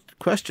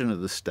question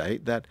of the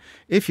state, that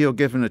if you're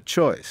given a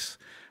choice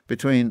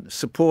between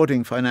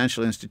supporting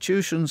financial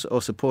institutions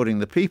or supporting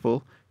the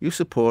people, you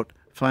support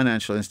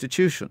financial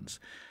institutions.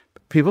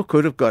 People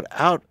could have got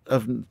out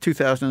of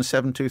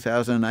 2007,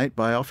 2008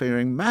 by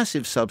offering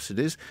massive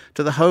subsidies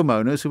to the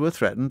homeowners who were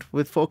threatened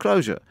with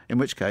foreclosure, in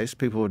which case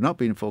people would not have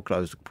been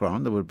foreclosed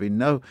upon. There would be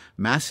no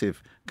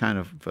massive kind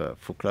of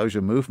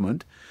foreclosure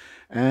movement.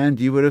 And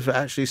you would have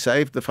actually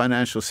saved the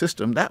financial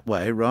system that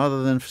way,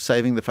 rather than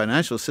saving the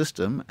financial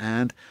system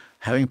and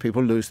having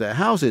people lose their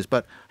houses.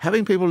 But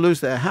having people lose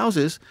their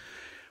houses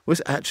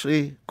was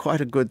actually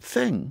quite a good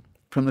thing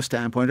from the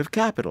standpoint of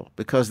capital,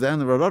 because then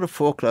there are a lot of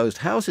foreclosed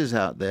houses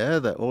out there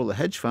that all the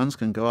hedge funds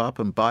can go up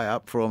and buy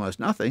up for almost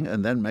nothing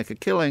and then make a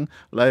killing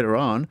later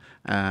on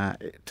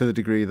to the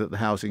degree that the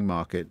housing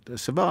market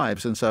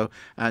survives. And so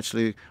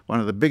actually one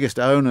of the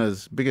biggest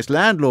owners, biggest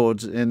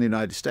landlords in the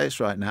United States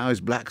right now is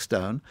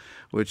Blackstone,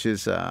 which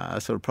is a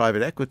sort of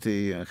private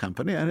equity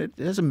company, and it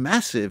has a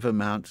massive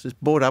amount. It's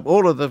bought up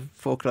all of the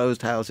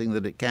foreclosed housing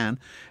that it can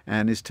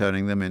and is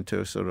turning them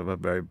into sort of a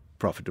very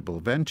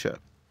profitable venture.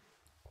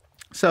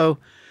 So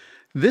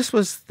this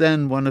was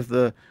then one of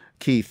the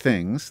key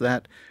things,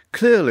 that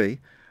clearly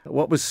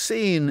what was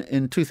seen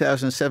in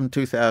 2007,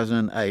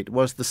 2008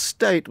 was the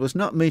state was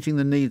not meeting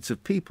the needs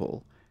of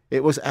people.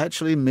 It was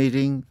actually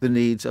meeting the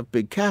needs of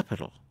big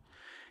capital.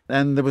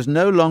 And there was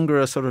no longer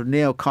a sort of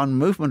neocon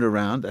movement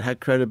around that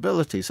had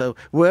credibility. So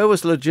where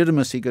was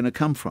legitimacy going to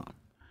come from?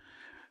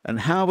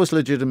 And how was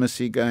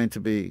legitimacy going to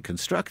be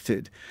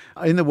constructed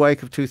in the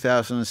wake of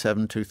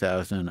 2007,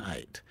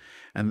 2008?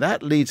 And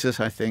that leads us,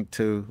 I think,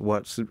 to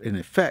what's in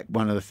effect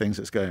one of the things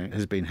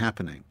has been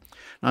happening.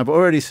 Now, I've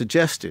already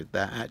suggested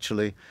that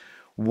actually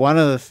one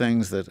of the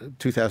things that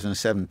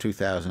 2007,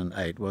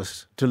 2008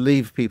 was to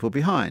leave people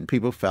behind.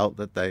 People felt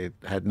that they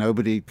had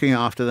nobody looking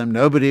after them.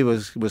 Nobody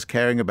was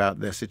caring about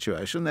their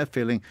situation. They're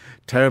feeling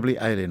terribly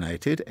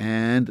alienated,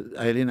 and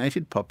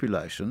alienated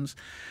populations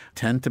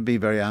tend to be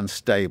very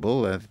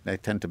unstable. They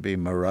tend to be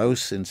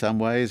morose in some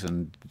ways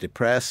and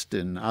depressed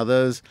in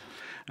others.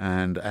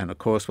 And of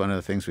course, one of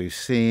the things we've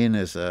seen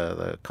is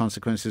the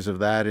consequences of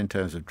that in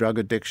terms of drug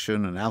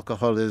addiction and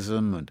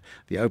alcoholism and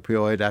the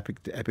opioid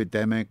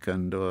epidemic,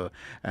 and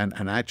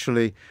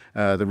actually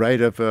the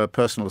rate of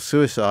personal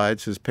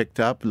suicides has picked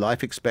up.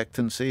 Life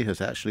expectancy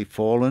has actually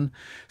fallen.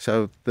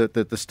 So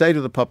the state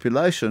of the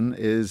population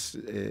is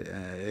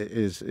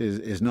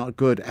not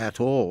good at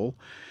all,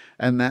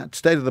 and that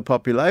state of the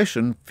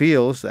population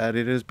feels that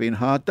it has been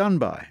hard done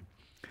by.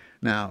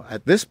 Now,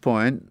 at this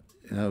point,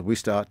 we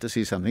start to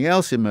see something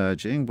else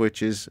emerging,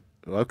 which is,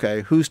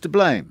 okay, who's to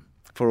blame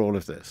for all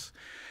of this?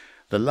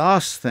 The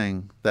last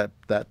thing that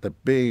the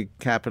big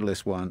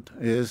capitalists want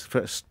is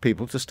for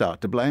people to start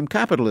to blame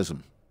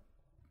capitalism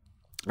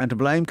and to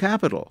blame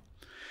capital.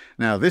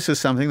 Now, this is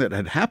something that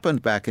had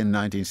happened back in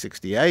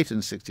 1968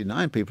 and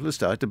 69. People had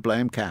started to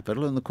blame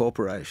capital and the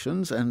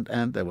corporations, and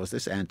there was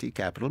this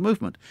anti-capital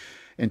movement.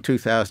 In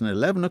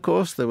 2011, of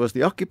course, there was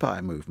the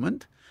Occupy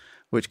movement,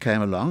 which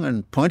came along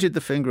and pointed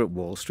the finger at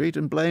Wall Street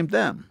and blamed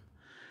them.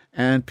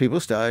 And people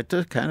started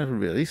to kind of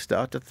really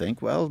start to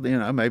think, well,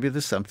 maybe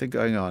there's something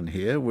going on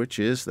here, which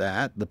is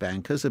that the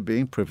bankers are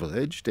being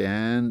privileged,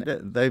 and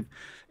they've,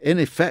 in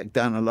effect,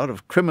 done a lot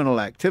of criminal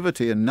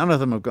activity, and none of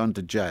them have gone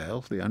to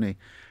jail. The only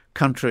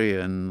country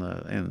in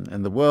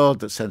the world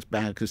that sends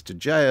bankers to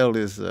jail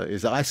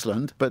is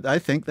Iceland. But I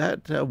think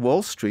that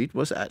Wall Street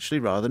was actually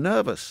rather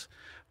nervous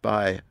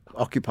by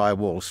Occupy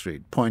Wall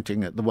Street,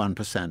 pointing at the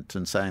 1%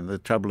 and saying the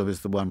trouble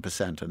is the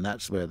 1%, and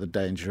that's where the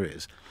danger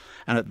is.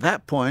 And at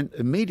that point,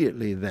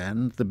 immediately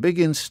then, the big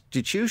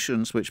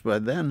institutions, which by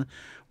then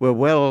were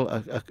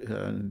well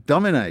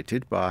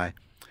dominated by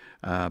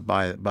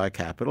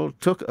capital,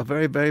 took a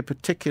very, very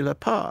particular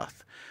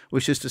path,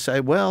 which is to say,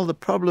 well, the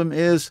problem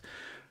is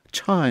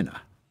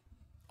China,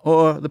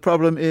 or the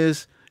problem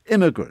is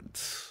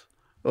immigrants,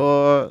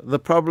 or the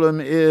problem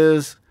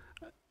is,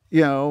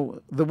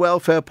 the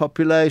welfare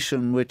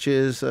population, which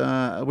is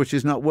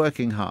not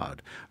working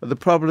hard. The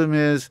problem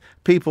is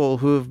people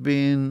who have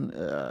been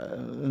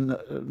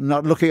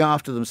not looking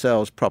after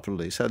themselves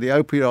properly. So the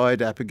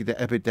opioid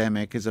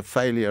epidemic is a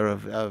failure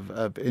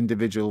of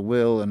individual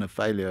will and a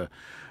failure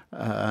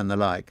and the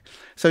like.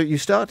 So you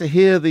start to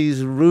hear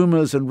these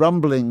rumors and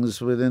rumblings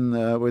within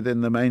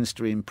the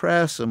mainstream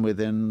press and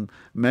within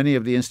many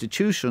of the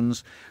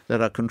institutions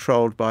that are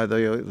controlled by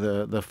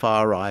the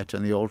far right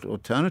and the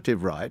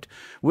alternative right,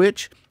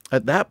 which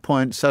at that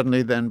point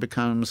suddenly then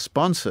becomes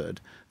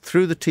sponsored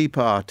through the Tea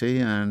Party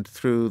and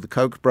through the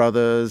Koch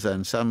brothers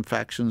and some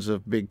factions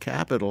of big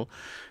capital,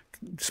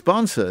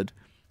 sponsored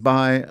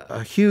by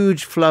a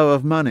huge flow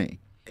of money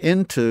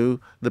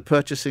into the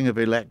purchasing of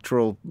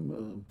electoral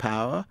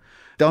power,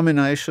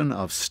 domination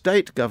of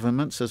state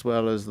governments as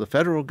well as the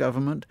federal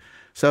government.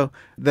 So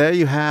there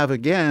you have,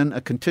 again, a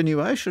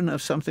continuation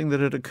of something that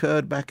had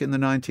occurred back in the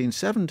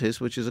 1970s,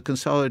 which is a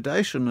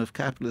consolidation of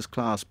capitalist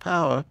class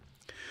power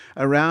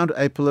around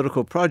a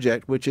political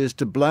project which is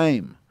to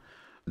blame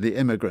the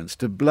immigrants,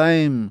 to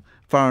blame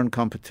foreign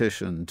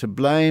competition, to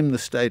blame the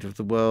state of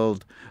the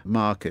world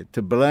market,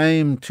 to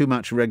blame too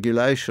much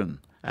regulation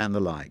and the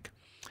like.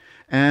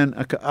 And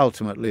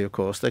ultimately, of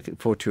course, they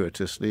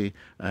fortuitously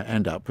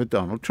end up with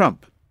Donald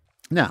Trump.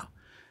 Now,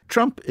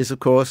 Trump is, of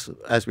course,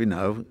 as we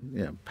know,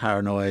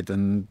 paranoid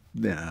and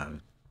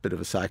a bit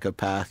of a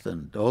psychopath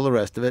and all the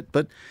rest of it.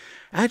 But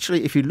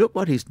actually, if you look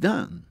what he's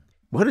done,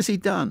 what has he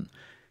done?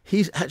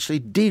 He's actually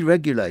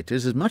deregulated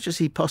as much as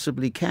he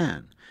possibly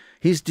can.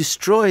 He's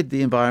destroyed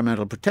the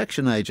Environmental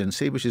Protection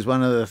Agency, which is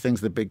one of the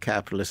things the big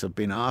capitalists have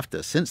been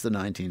after since the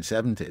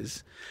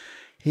 1970s.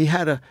 He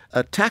had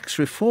a tax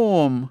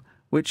reform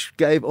which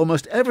gave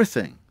almost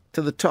everything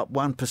to the top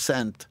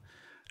 1%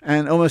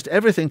 and almost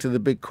everything to the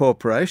big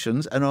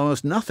corporations and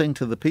almost nothing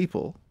to the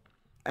people.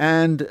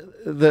 And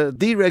the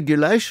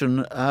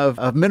deregulation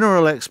of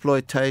mineral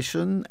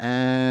exploitation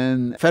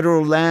and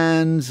federal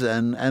lands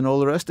and all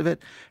the rest of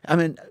it, I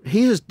mean,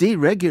 he has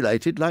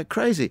deregulated like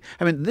crazy.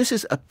 I mean, this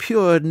is a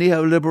pure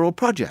neoliberal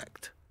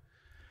project.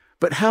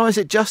 But how is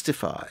it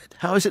justified?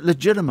 How is it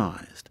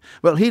legitimized?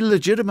 Well, he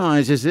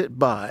legitimizes it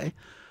by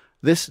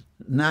this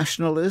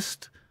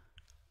nationalist,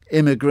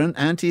 immigrant,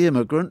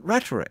 anti-immigrant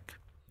rhetoric.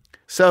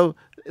 So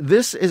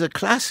this is a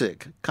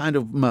classic kind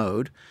of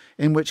mode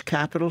in which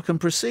capital can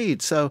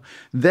proceed. So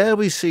there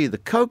we see the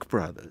Koch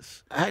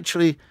brothers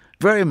actually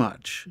very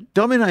much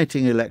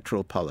dominating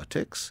electoral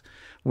politics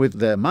with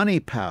their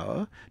money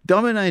power,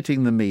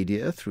 dominating the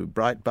media through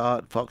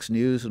Breitbart, Fox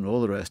News, and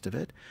all the rest of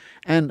it.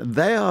 And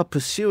they are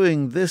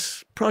pursuing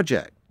this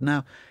project.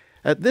 Now,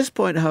 at this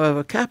point,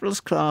 however,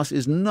 capitalist class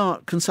is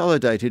not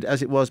consolidated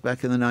as it was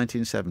back in the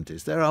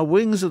 1970s. There are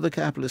wings of the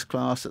capitalist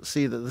class that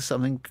see that there's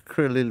something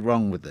clearly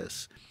wrong with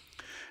this.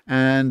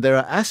 And there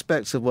are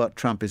aspects of what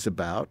Trump is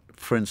about,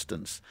 for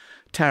instance,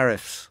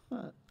 tariffs,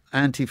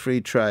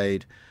 anti-free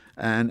trade,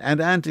 and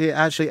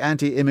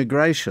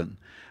anti-immigration,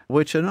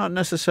 which are not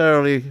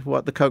necessarily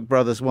what the Koch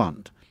brothers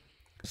want.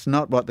 It's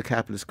not what the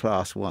capitalist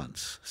class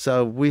wants.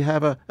 So we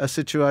have a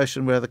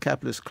situation where the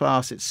capitalist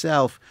class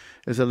itself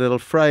is a little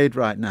frayed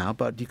right now,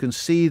 but you can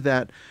see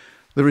that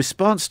the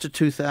response to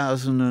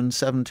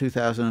 2007,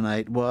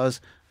 2008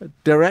 was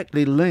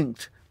directly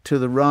linked to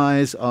the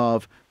rise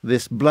of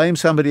this blame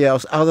somebody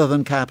else other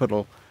than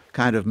capital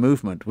kind of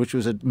movement, which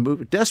was a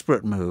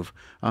desperate move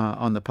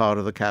on the part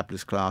of the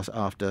capitalist class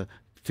after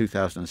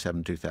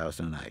 2007,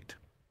 2008.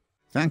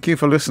 Thank you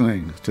for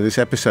listening to this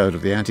episode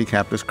of the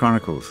Anti-Capitalist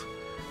Chronicles.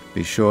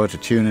 Be sure to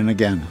tune in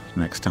again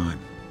next time.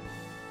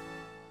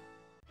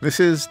 This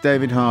is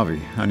David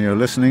Harvey, and you're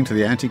listening to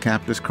the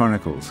Anti-Capitalist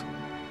Chronicles,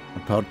 a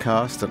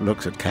podcast that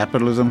looks at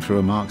capitalism through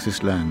a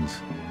Marxist lens.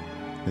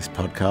 This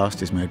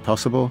podcast is made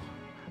possible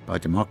by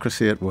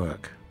democracy at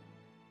work.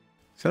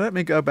 So let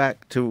me go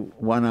back to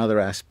one other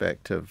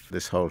aspect of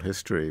this whole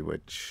history,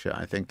 which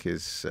I think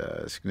is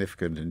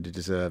significant and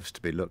deserves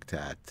to be looked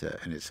at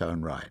in its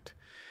own right,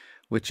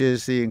 which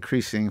is the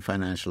increasing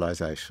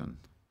financialization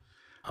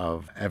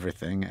of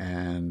everything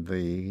and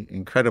the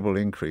incredible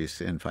increase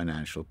in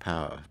financial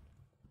power.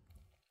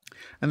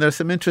 And there are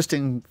some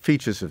interesting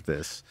features of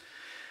this,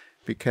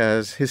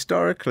 because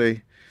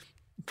historically,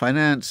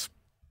 finance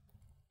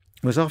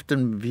was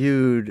often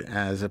viewed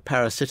as a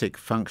parasitic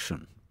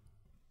function,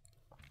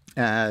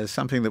 as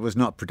something that was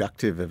not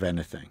productive of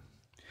anything.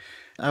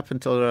 Up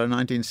until the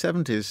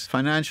 1970s,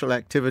 financial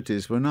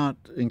activities were not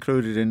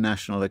included in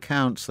national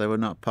accounts. They were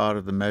not part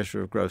of the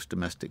measure of gross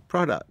domestic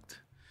product,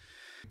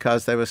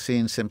 because they were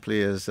seen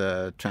simply as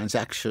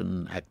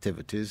transaction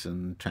activities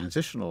and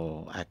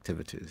transitional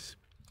activities.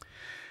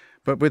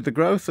 But with the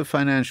growth of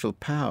financial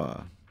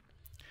power,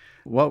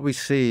 what we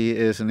see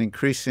is an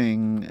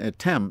increasing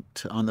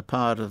attempt on the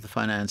part of the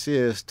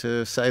financiers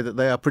to say that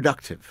they are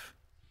productive,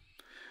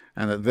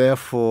 and that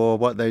therefore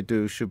what they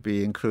do should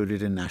be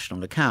included in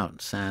national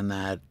accounts, and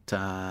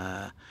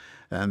that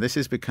and this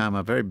has become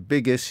a very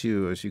big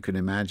issue, as you can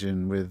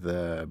imagine, with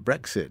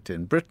Brexit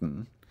in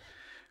Britain,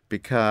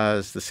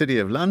 because the City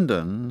of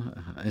London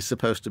is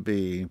supposed to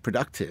be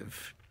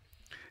productive,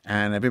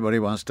 and everybody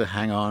wants to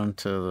hang on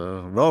to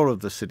the role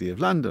of the City of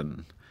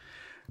London.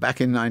 Back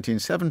in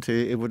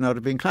 1970, it would not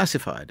have been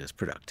classified as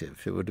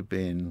productive. It would have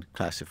been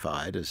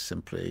classified as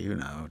simply,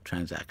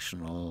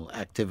 transactional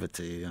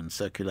activity and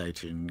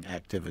circulating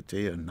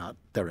activity, and not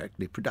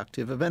directly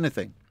productive of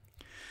anything.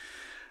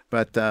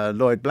 But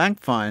Lloyd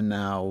Blankfein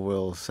now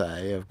will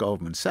say of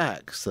Goldman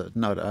Sachs that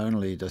not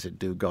only does it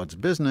do God's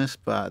business,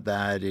 but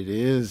that it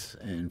is,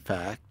 in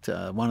fact,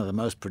 one of the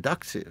most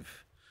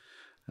productive.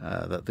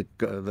 That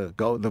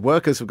the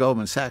workers of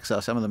Goldman Sachs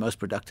are some of the most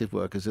productive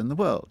workers in the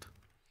world.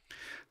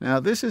 Now,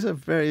 this is a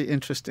very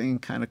interesting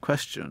kind of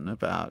question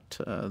about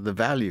the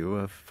value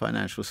of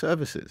financial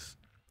services.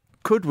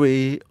 Could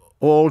we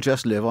all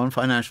just live on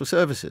financial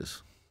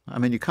services? I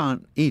mean, you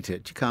can't eat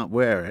it, you can't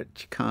wear it,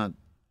 you can't...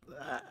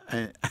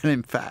 and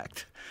in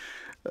fact,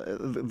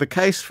 the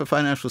case for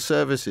financial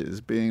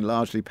services being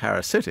largely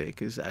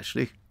parasitic is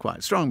actually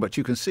quite strong. But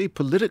you can see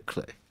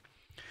politically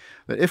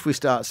that if we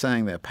start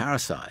saying they're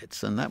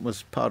parasites, and that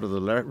was part of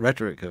the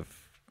rhetoric of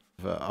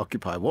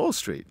Occupy Wall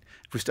Street,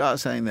 if we start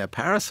saying they're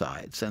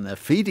parasites and they're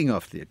feeding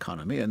off the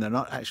economy and they're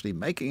not actually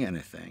making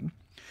anything,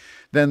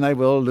 then they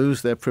will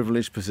lose their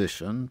privileged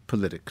position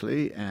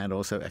politically and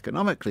also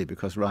economically,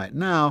 because right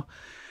now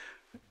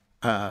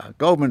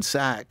Goldman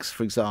Sachs,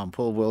 for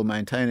example, will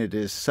maintain it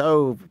is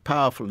so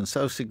powerful and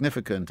so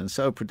significant and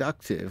so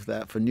productive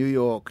that for New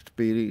York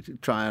to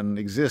try and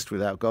exist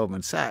without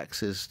Goldman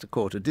Sachs is to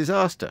court a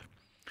disaster.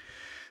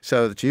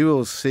 So that you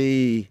will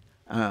see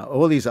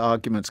all these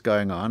arguments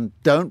going on,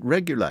 don't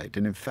regulate.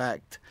 And in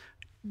fact,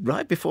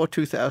 right before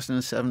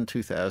 2007,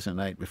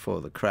 2008,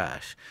 before the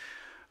crash,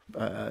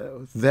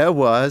 there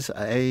was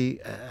a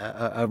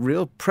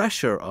real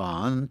pressure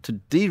on to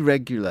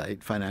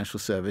deregulate financial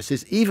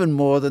services even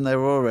more than they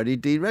were already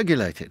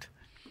deregulated.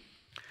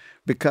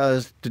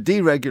 Because to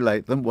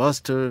deregulate them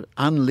was to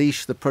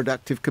unleash the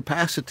productive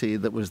capacity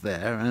that was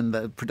there, and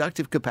the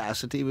productive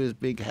capacity was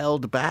being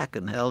held back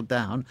and held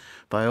down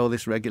by all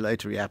this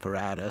regulatory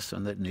apparatus,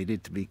 and that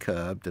needed to be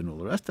curbed and all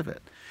the rest of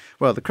it.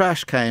 Well, the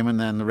crash came, and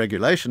then the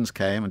regulations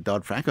came, and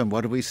Dodd-Frank, and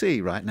what do we see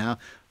right now?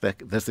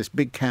 There's this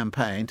big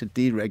campaign to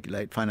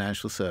deregulate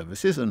financial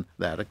services, and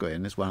that,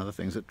 again, is one of the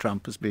things that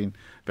Trump has been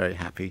very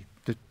happy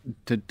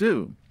to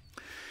do.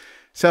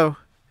 So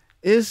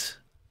is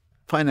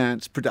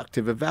finance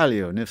productive of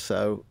value? And if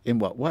so, in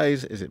what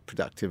ways is it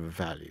productive of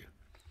value?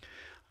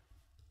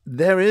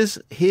 There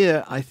is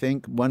here, I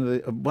think,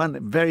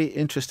 one very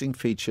interesting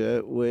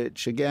feature,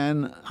 which,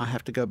 again, I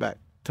have to go back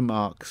to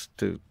Marx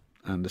to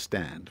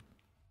understand.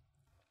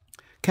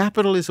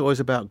 Capital is always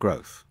about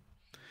growth,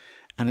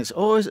 and it's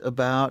always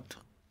about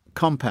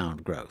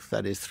compound growth,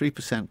 that is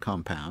 3%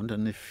 compound.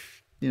 And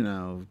if,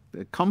 the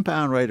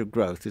compound rate of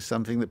growth is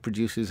something that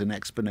produces an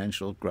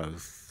exponential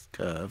growth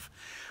curve,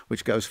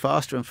 which goes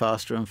faster and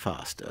faster and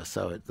faster.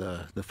 So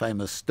the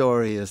famous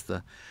story is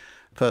the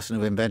person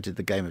who invented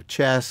the game of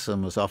chess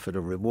and was offered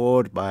a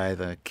reward by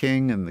the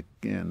king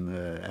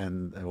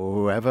and or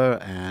whoever,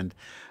 and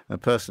the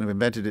person who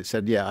invented it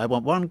said, "Yeah, I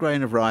want 1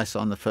 grain of rice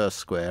on the first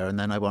square, and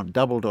then I want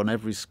doubled on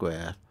every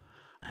square."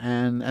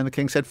 And the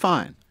king said,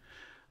 "Fine."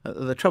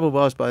 The trouble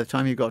was, by the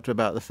time you got to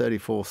about the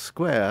 34th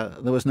square,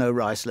 there was no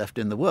rice left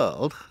in the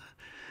world.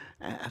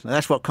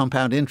 That's what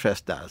compound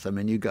interest does. I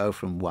mean, you go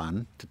from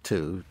 1 to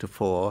 2 to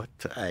 4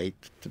 to 8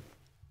 to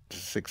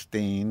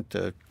 16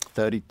 to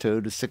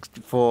 32 to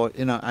 64,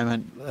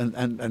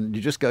 and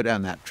you just go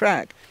down that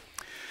track.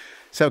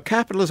 So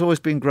capital has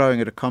always been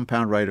growing at a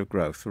compound rate of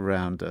growth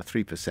around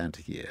 3%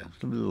 a year,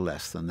 a little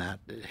less than that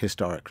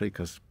historically,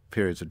 because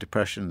periods of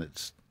depression,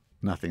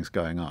 nothing's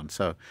going on.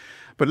 So,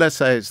 but let's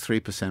say it's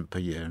 3% per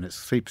year, and it's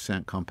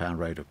 3% compound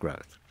rate of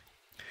growth.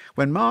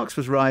 When Marx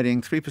was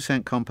writing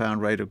 3%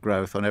 compound rate of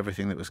growth on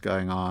everything that was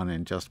going on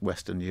in just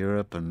Western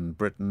Europe and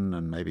Britain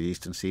and maybe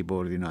Eastern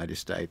Seaboard of the United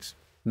States,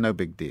 no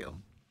big deal.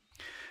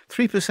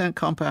 3%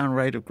 compound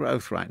rate of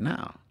growth right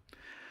now,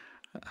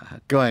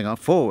 going on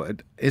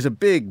forward, is a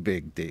big,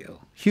 big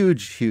deal.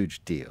 Huge,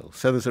 huge deal.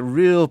 So there's a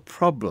real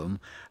problem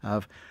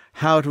of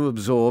how to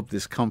absorb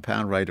this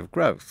compound rate of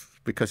growth,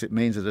 because it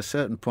means at a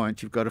certain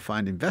point you've got to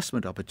find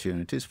investment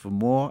opportunities for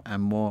more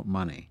and more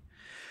money.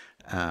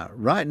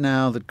 Right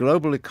now, the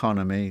global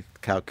economy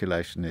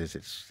calculation is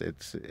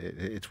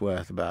it's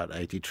worth about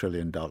 $80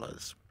 trillion.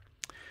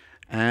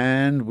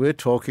 And we're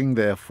talking,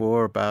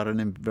 therefore, about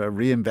a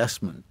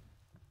reinvestment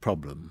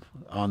problem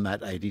on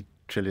that $80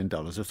 trillion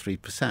of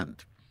 3%.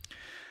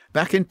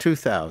 Back in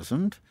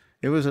 2000,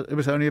 it was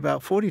only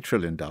about $40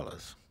 trillion.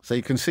 So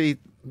you can see,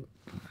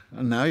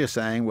 and now you're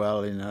saying,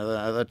 well, in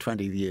another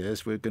 20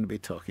 years, we're going to be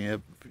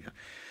talking.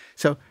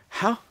 So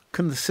how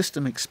can the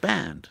system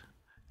expand?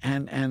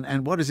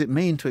 And what does it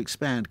mean to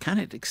expand? Can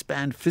it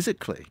expand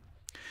physically?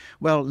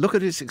 Well, look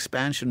at its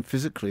expansion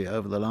physically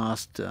over the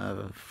last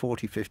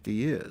 40, 50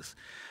 years.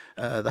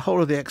 The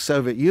whole of the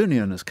ex-Soviet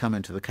Union has come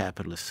into the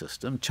capitalist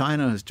system.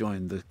 China has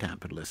joined the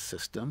capitalist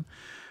system.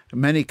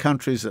 Many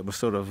countries that were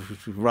sort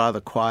of rather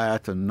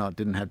quiet and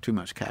didn't have too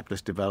much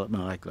capitalist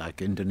development,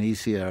 like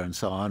Indonesia and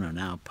so on, are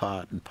now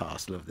part and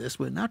parcel of this.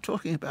 We're now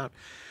talking about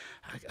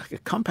a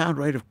compound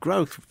rate of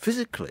growth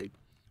physically,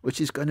 which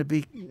is going to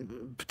be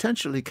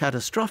potentially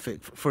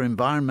catastrophic for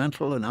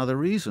environmental and other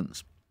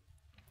reasons.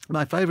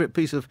 My favorite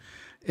piece of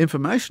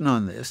information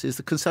on this is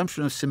the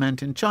consumption of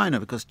cement in China,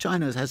 because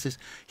China has this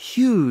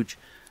huge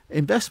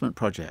investment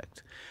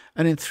project.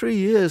 And in 3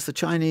 years, the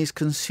Chinese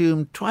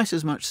consumed twice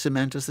as much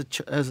cement as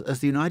the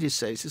United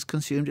States has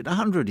consumed in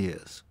 100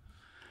 years.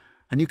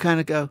 And you kind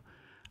of go,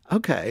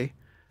 okay,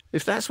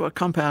 if that's what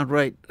compound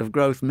rate of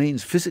growth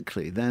means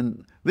physically,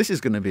 then this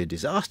is going to be a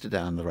disaster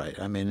down the road.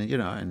 I mean,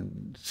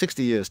 in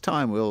 60 years'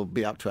 time, we'll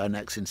be up to our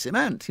necks in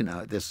cement,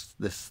 at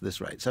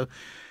this rate.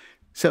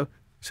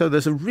 So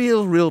there's a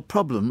real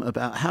problem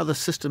about how the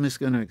system is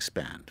going to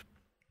expand.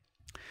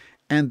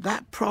 And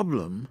that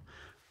problem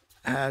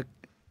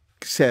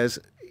says,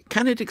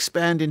 can it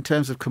expand in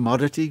terms of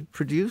commodity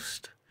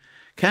produced?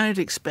 Can it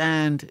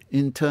expand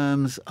in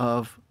terms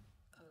of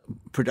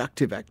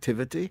productive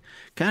activity?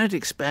 Can it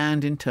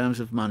expand in terms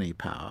of money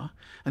power?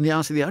 And the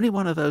answer, the only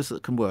one of those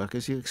that can work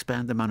is you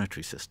expand the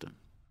monetary system,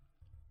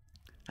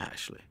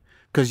 actually.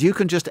 Because you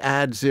can just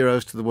add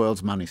zeros to the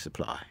world's money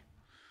supply.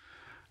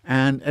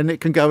 And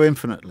it can go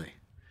infinitely.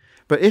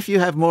 But if you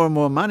have more and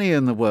more money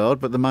in the world,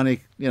 but the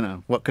money,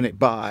 what can it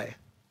buy?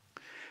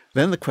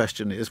 Then the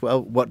question is,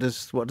 well, what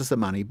does the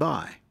money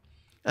buy?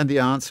 And the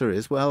answer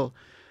is, well,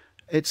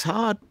 it's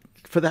hard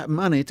for that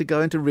money to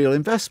go into real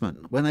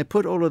investment. When they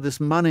put all of this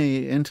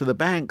money into the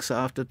banks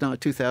after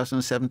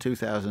 2007,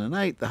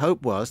 2008, the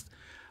hope was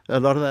a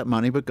lot of that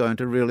money would go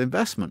into real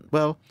investment.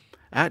 Well,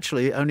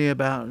 actually, only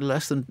about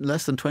less than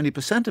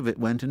 20% of it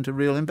went into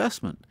real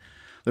investment.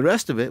 The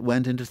rest of it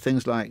went into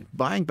things like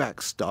buying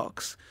back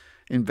stocks,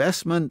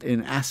 investment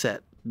in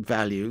asset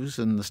values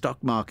and the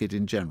stock market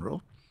in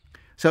general.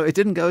 So it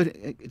didn't go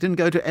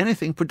to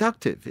anything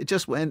productive. It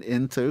just went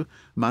into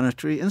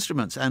monetary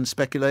instruments and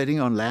speculating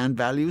on land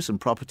values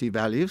and property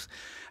values.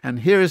 And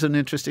here is an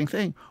interesting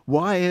thing.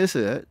 Why is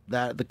it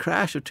that the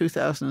crash of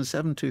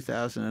 2007,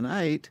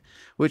 2008,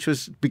 which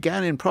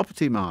began in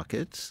property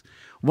markets,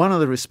 one of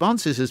the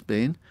responses has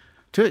been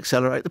to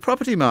accelerate the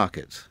property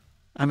markets?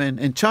 I mean,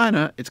 in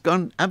China, it's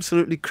gone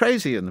absolutely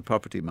crazy in the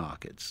property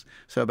markets.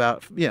 So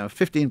about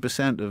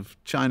 15% of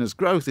China's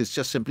growth is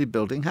just simply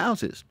building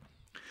houses.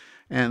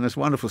 And there's a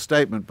wonderful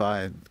statement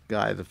by a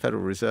guy at the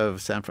Federal Reserve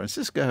of San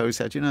Francisco who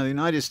said, the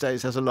United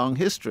States has a long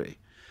history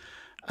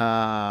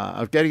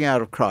of getting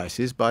out of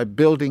crisis by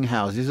building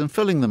houses and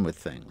filling them with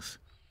things.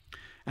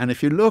 And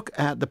if you look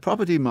at the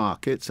property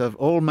markets of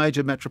all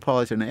major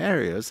metropolitan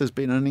areas, there's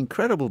been an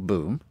incredible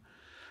boom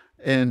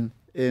in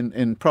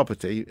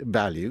property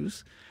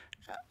values,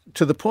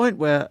 to the point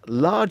where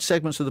large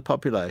segments of the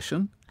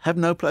population have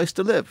no place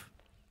to live.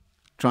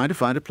 Trying to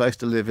find a place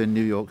to live in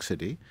New York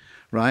City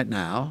right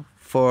now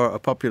for a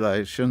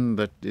population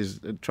that is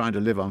trying to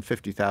live on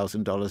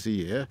 $50,000 a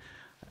year,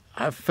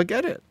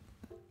 forget it.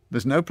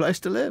 There's no place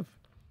to live.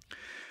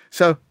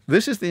 So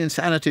this is the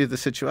insanity of the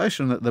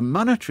situation, that the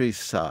monetary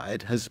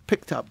side has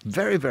picked up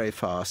very, very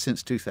fast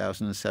since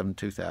 2007,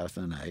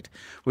 2008,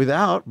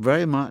 without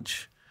very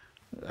much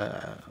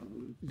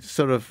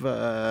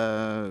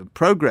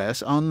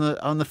progress on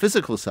the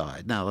physical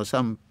side. Now, there's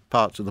some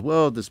parts of the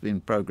world there's been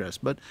progress,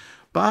 but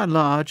by and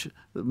large,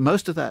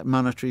 most of that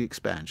monetary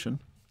expansion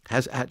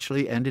has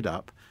actually ended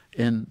up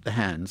in the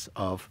hands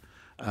of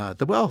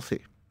the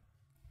wealthy.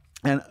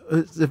 And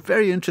it's a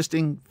very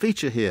interesting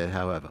feature here,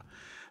 however.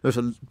 There's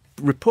a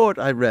report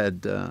I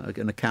read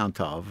an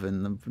account of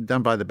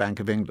done by the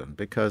Bank of England,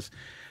 because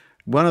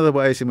one of the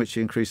ways in which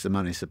you increase the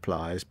money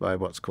supply is by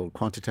what's called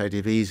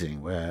quantitative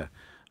easing, where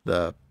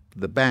the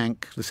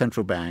bank, the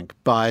central bank,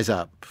 buys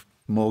up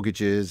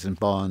mortgages and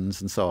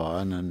bonds and so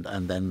on,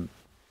 and then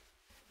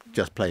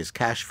just plays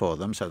cash for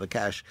them, so the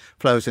cash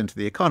flows into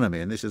the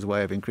economy. And this is a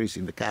way of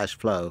increasing the cash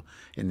flow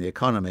in the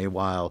economy,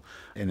 while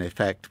in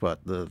effect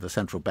the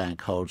central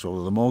bank holds all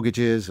of the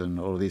mortgages and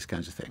all of these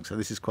kinds of things. So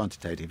this is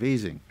quantitative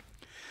easing.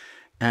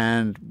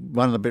 And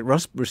one of the big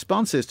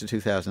responses to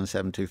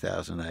 2007,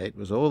 2008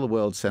 was all the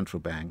world's central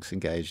banks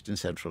engaged in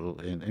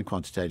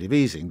quantitative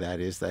easing. That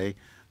is, they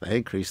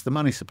increased the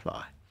money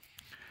supply.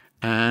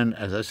 And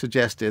as I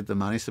suggested, the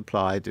money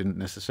supply didn't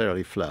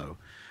necessarily flow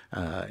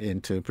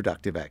into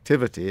productive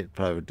activity. It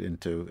flowed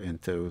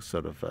into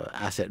sort of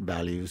asset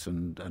values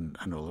and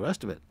all the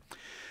rest of it.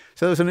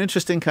 So there was an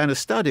interesting kind of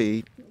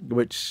study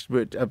which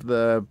of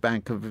the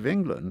Bank of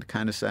England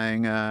kind of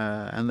saying,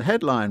 and the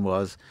headline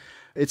was,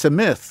 it's a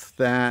myth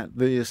that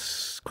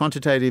this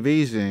quantitative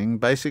easing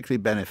basically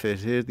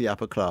benefited the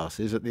upper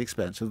classes at the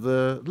expense of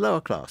the lower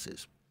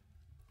classes.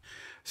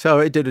 So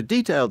it did a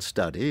detailed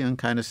study and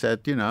kind of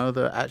said,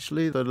 that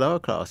actually the lower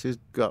classes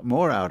got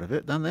more out of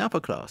it than the upper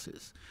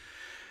classes.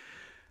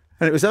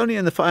 And it was only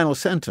in the final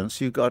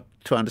sentence you got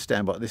to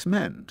understand what this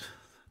meant.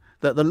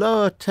 That the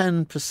lower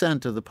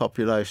 10% of the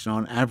population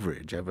on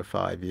average over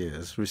 5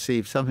 years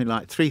received something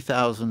like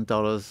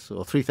 $3,000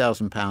 or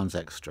 £3,000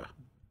 extra.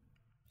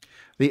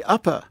 The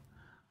upper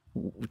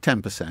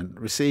 10%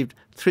 received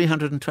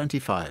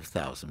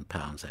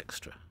 £325,000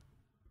 extra.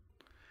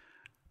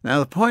 Now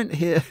the point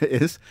here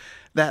is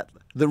that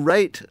the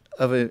rate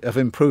of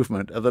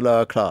improvement of the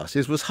lower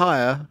classes was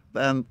higher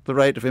than the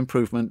rate of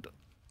improvement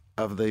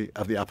of the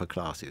upper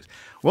classes.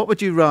 What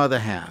would you rather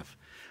have?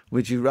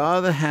 Would you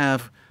rather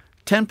have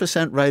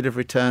 10% rate of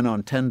return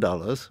on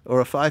 $10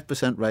 or a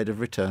 5% rate of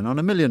return on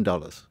 $1 million?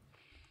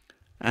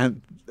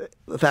 And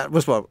that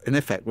was what, in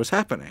effect, was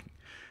happening.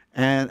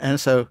 And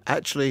so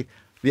actually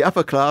the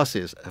upper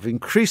classes have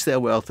increased their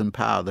wealth and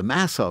power, the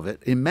mass of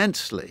it,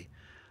 immensely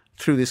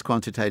through this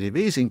quantitative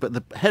easing. But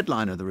the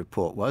headline of the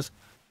report was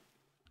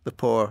the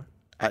poor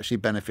actually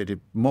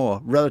benefited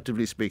more,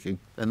 relatively speaking,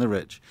 than the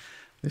rich.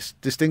 This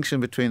distinction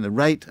between the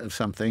rate of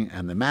something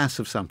and the mass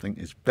of something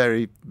is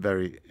very,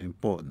 very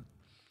important.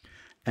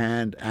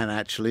 And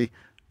actually,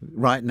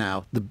 right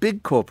now, the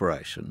big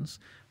corporations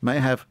may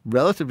have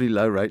relatively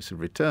low rates of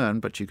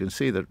return, but you can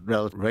see that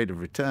rate of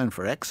return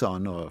for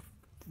Exxon or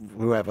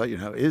whoever,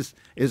 is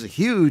a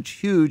huge,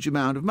 huge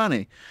amount of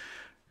money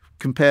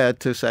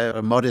compared to, say,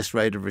 a modest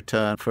rate of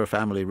return for a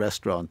family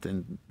restaurant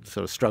in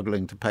sort of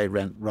struggling to pay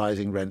rent,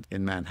 rising rent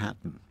in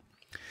Manhattan.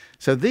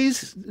 So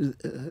these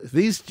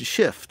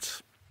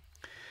shifts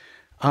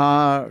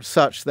are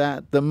such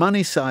that the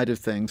money side of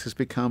things has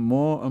become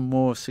more and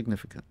more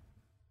significant.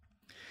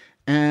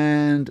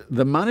 And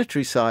the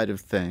monetary side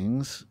of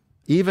things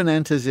even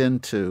enters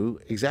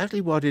into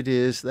exactly what it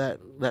is that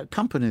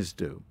companies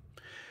do.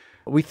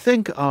 We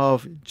think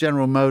of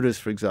General Motors,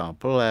 for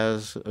example,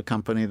 as a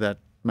company that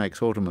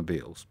makes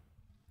automobiles.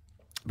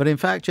 But in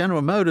fact,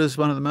 General Motors,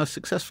 one of the most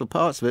successful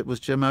parts of it was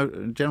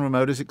General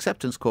Motors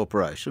Acceptance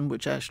Corporation,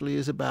 which actually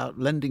is about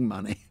lending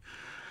money.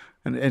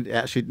 And it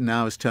actually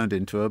now has turned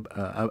into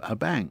a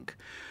bank.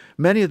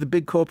 Many of the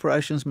big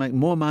corporations make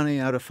more money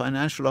out of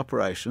financial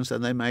operations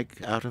than they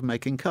make out of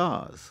making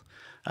cars.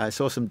 I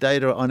saw some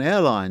data on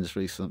airlines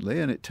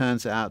recently, and it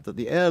turns out that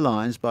the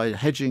airlines, by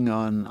hedging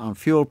on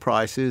fuel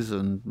prices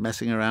and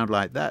messing around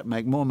like that,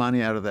 make more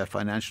money out of their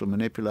financial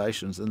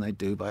manipulations than they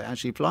do by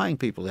actually flying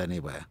people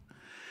anywhere.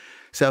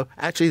 So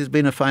actually there's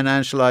been a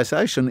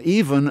financialization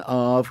even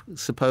of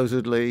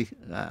supposedly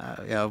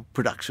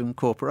production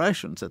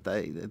corporations,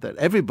 that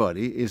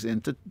everybody is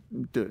into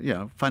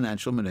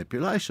financial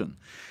manipulation.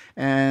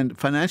 And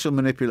financial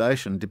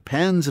manipulation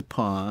depends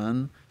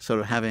upon sort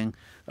of having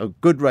a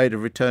good rate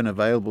of return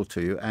available to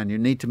you, and you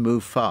need to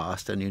move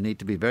fast, and you need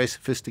to be very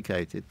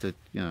sophisticated to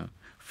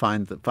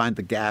find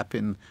the gap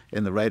in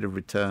the rate of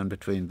return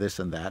between this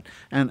and that.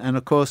 And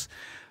of course,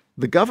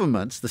 the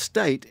governments, the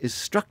state, is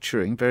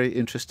structuring very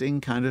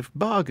interesting kind of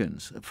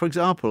bargains. For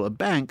example, a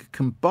bank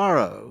can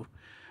borrow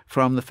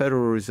from the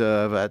Federal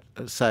Reserve at,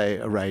 say,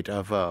 a rate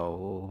of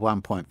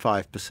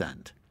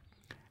 1.5%,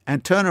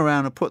 and turn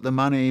around and put the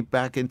money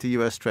back into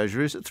U.S.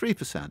 Treasuries at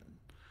 3%.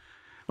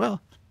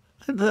 Well,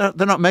 they're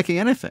not making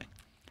anything.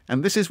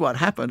 And this is what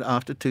happened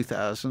after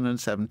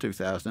 2007,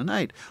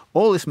 2008.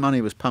 All this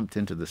money was pumped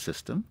into the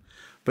system,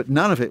 but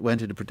none of it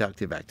went into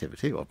productive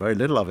activity, or very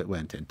little of it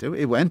went into.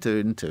 It went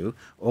into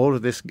all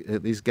of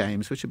these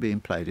games which are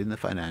being played in the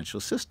financial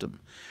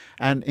system,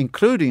 and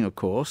including, of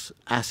course,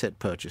 asset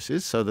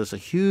purchases. So there's a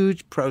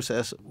huge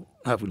process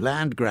of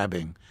land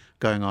grabbing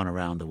going on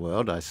around the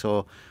world. I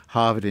saw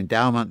Harvard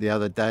Endowment the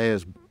other day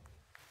as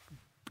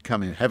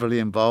becoming heavily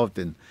involved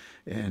in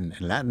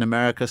Latin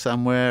America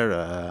somewhere.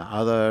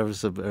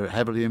 Others are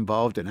heavily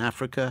involved in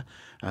Africa.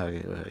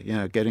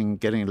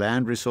 Getting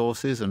land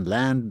resources, and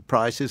land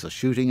prices are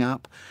shooting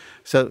up.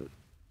 So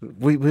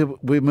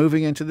we're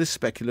moving into this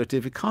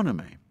speculative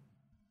economy.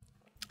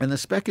 And the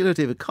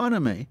speculative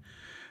economy,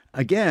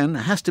 again,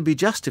 has to be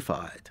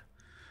justified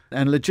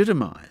and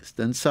legitimized.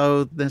 And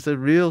so there's a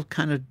real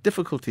kind of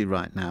difficulty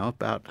right now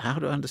about how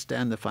to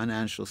understand the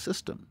financial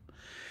system.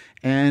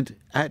 And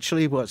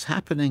actually what's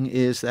happening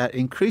is that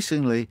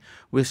increasingly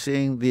we're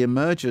seeing the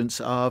emergence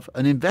of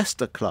an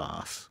investor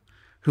class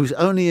whose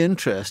only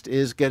interest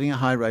is getting a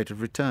high rate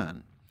of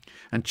return.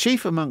 And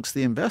chief amongst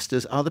the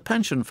investors are the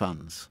pension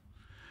funds.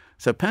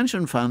 So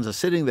pension funds are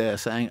sitting there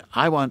saying,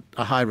 I want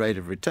a high rate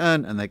of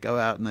return, and they go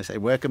out and they say,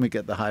 where can we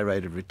get the high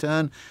rate of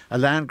return? A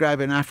land grab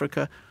in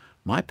Africa?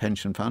 My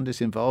pension fund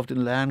is involved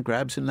in land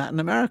grabs in Latin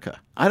America.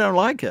 I don't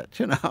like it,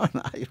 and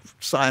I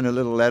sign a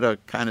little letter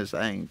kind of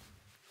saying,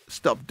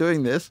 stop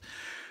doing this.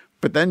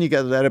 But then you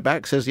get a letter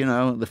back says,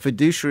 the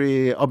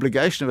fiduciary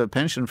obligation of a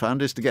pension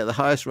fund is to get the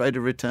highest rate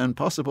of return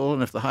possible.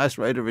 And if the highest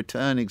rate of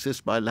return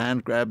exists by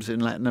land grabs in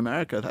Latin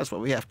America, that's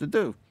what we have to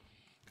do.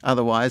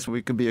 Otherwise,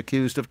 we could be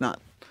accused of not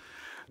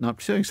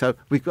pursuing. So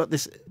we've got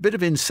this bit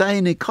of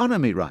insane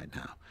economy right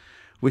now,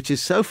 which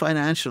is so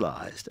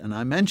financialized. And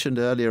I mentioned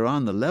earlier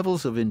on, the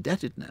levels of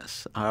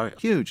indebtedness are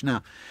huge.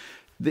 Now,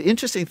 the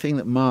interesting thing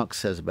that Marx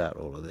says about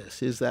all of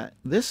this is that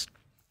this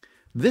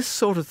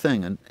sort of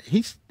thing, and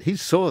he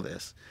saw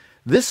this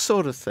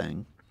sort of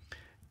thing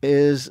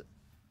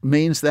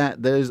means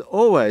that there's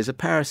always a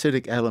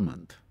parasitic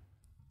element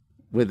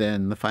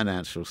within the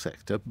financial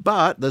sector,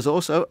 but there's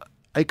also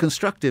a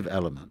constructive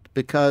element,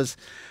 because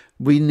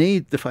we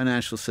need the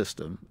financial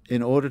system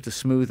in order to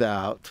smooth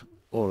out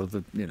all of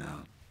the,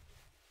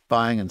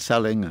 buying and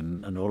selling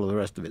and all of the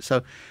rest of it.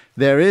 So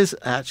there is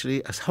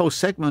actually a whole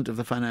segment of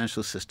the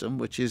financial system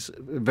which is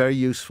very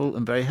useful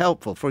and very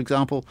helpful. For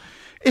example,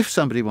 if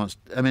somebody wants,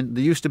 there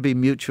used to be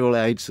mutual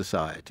aid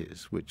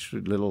societies, which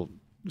were little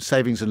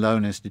savings and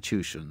loan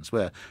institutions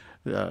where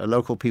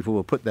local people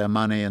will put their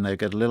money and they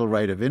get a little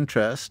rate of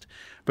interest,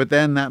 but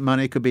then that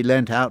money could be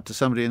lent out to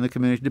somebody in the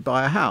community to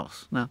buy a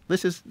house. Now,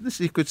 this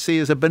you could see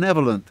as a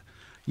benevolent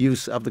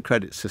use of the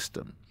credit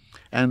system.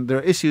 And there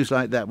are issues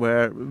like that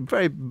where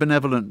very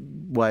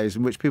benevolent ways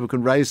in which people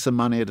can raise some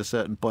money at a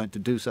certain point to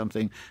do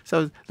something.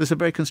 So there's a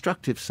very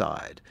constructive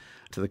side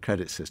to the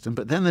credit system.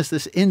 But then there's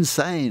this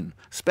insane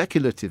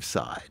speculative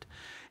side.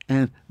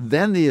 And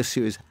then the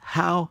issue is,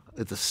 how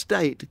is the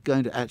state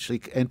going to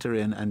actually enter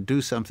in and do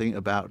something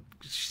about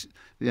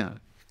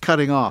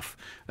cutting off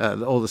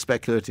all the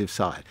speculative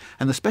side?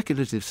 And the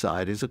speculative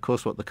side is, of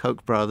course, what the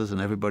Koch brothers and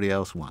everybody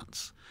else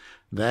wants.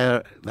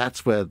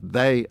 That's where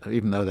they,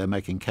 even though they're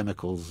making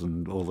chemicals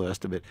and all the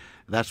rest of it,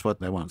 that's what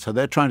they want. So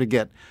they're trying to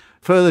get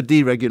further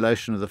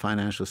deregulation of the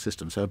financial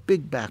system. So a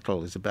big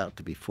battle is about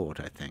to be fought,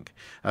 I think,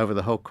 over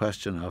the whole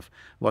question of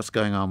what's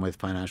going on with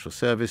financial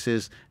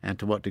services and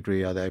to what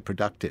degree are they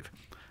productive.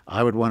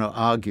 I would want to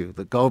argue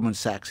that Goldman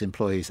Sachs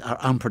employees are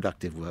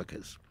unproductive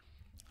workers,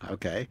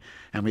 okay?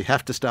 And we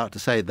have to start to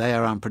say they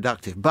are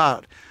unproductive,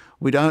 but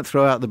we don't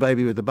throw out the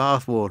baby with the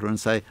bathwater and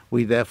say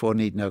we therefore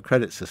need no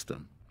credit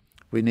system.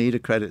 We need a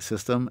credit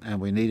system, and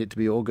we need it to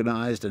be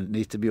organized, and it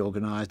needs to be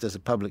organized as a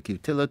public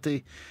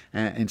utility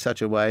in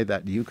such a way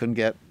that you can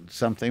get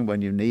something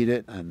when you need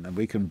it, and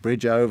we can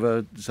bridge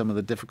over some of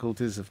the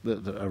difficulties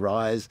that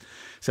arise.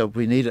 So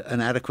we need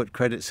an adequate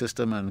credit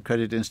system and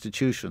credit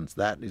institutions.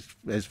 That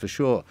is for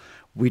sure.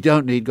 We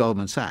don't need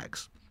Goldman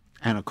Sachs.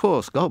 And, of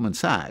course, Goldman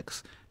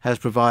Sachs has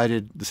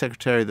provided the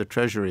Secretary of the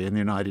Treasury in the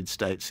United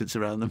States since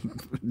around the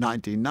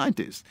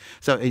 1990s.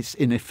 So it's,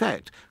 in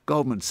effect,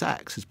 Goldman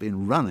Sachs has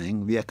been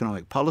running the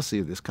economic policy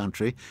of this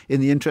country in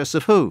the interests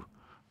of who?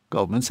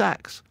 Goldman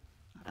Sachs.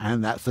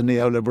 And that's the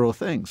neoliberal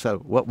thing. So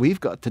what we've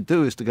got to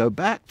do is to go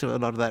back to a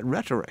lot of that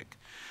rhetoric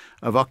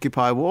of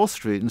Occupy Wall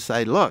Street and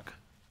say, look,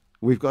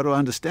 we've got to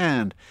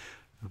understand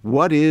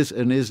what is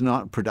and is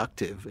not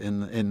productive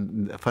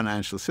in the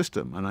financial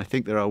system. And I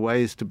think there are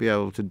ways to be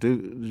able to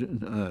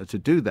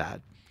do that.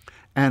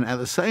 And at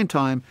the same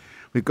time,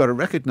 we've got to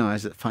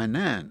recognize that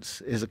finance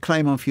is a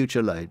claim on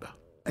future labor.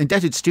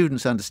 Indebted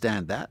students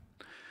understand that.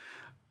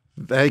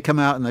 They come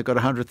out and they've got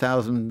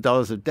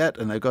 $100,000 of debt,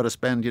 and they've got to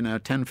spend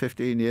 10,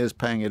 15 years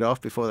paying it off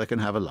before they can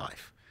have a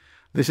life.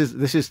 This is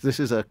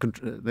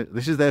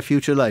their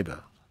future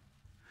labor.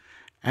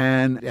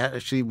 And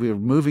actually, we're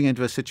moving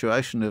into a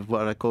situation of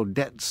what I call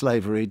debt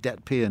slavery,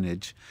 debt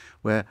peonage,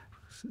 where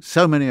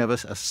so many of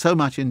us are so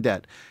much in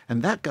debt.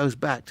 And that goes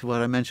back to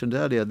what I mentioned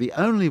earlier. The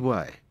only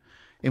way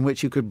in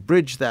which you could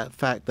bridge that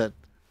fact that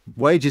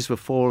wages were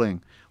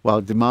falling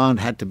while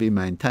demand had to be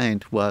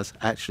maintained was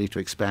actually to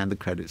expand the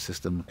credit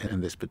system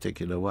in this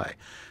particular way.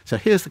 So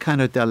here's the kind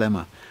of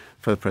dilemma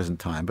for the present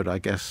time, but I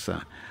guess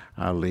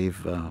I'll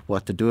leave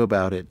what to do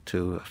about it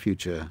to a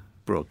future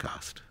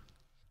broadcast.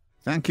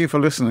 Thank you for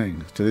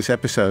listening to this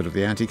episode of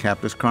the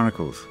Anti-Capitalist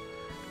Chronicles.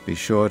 Be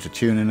sure to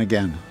tune in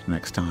again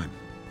next time.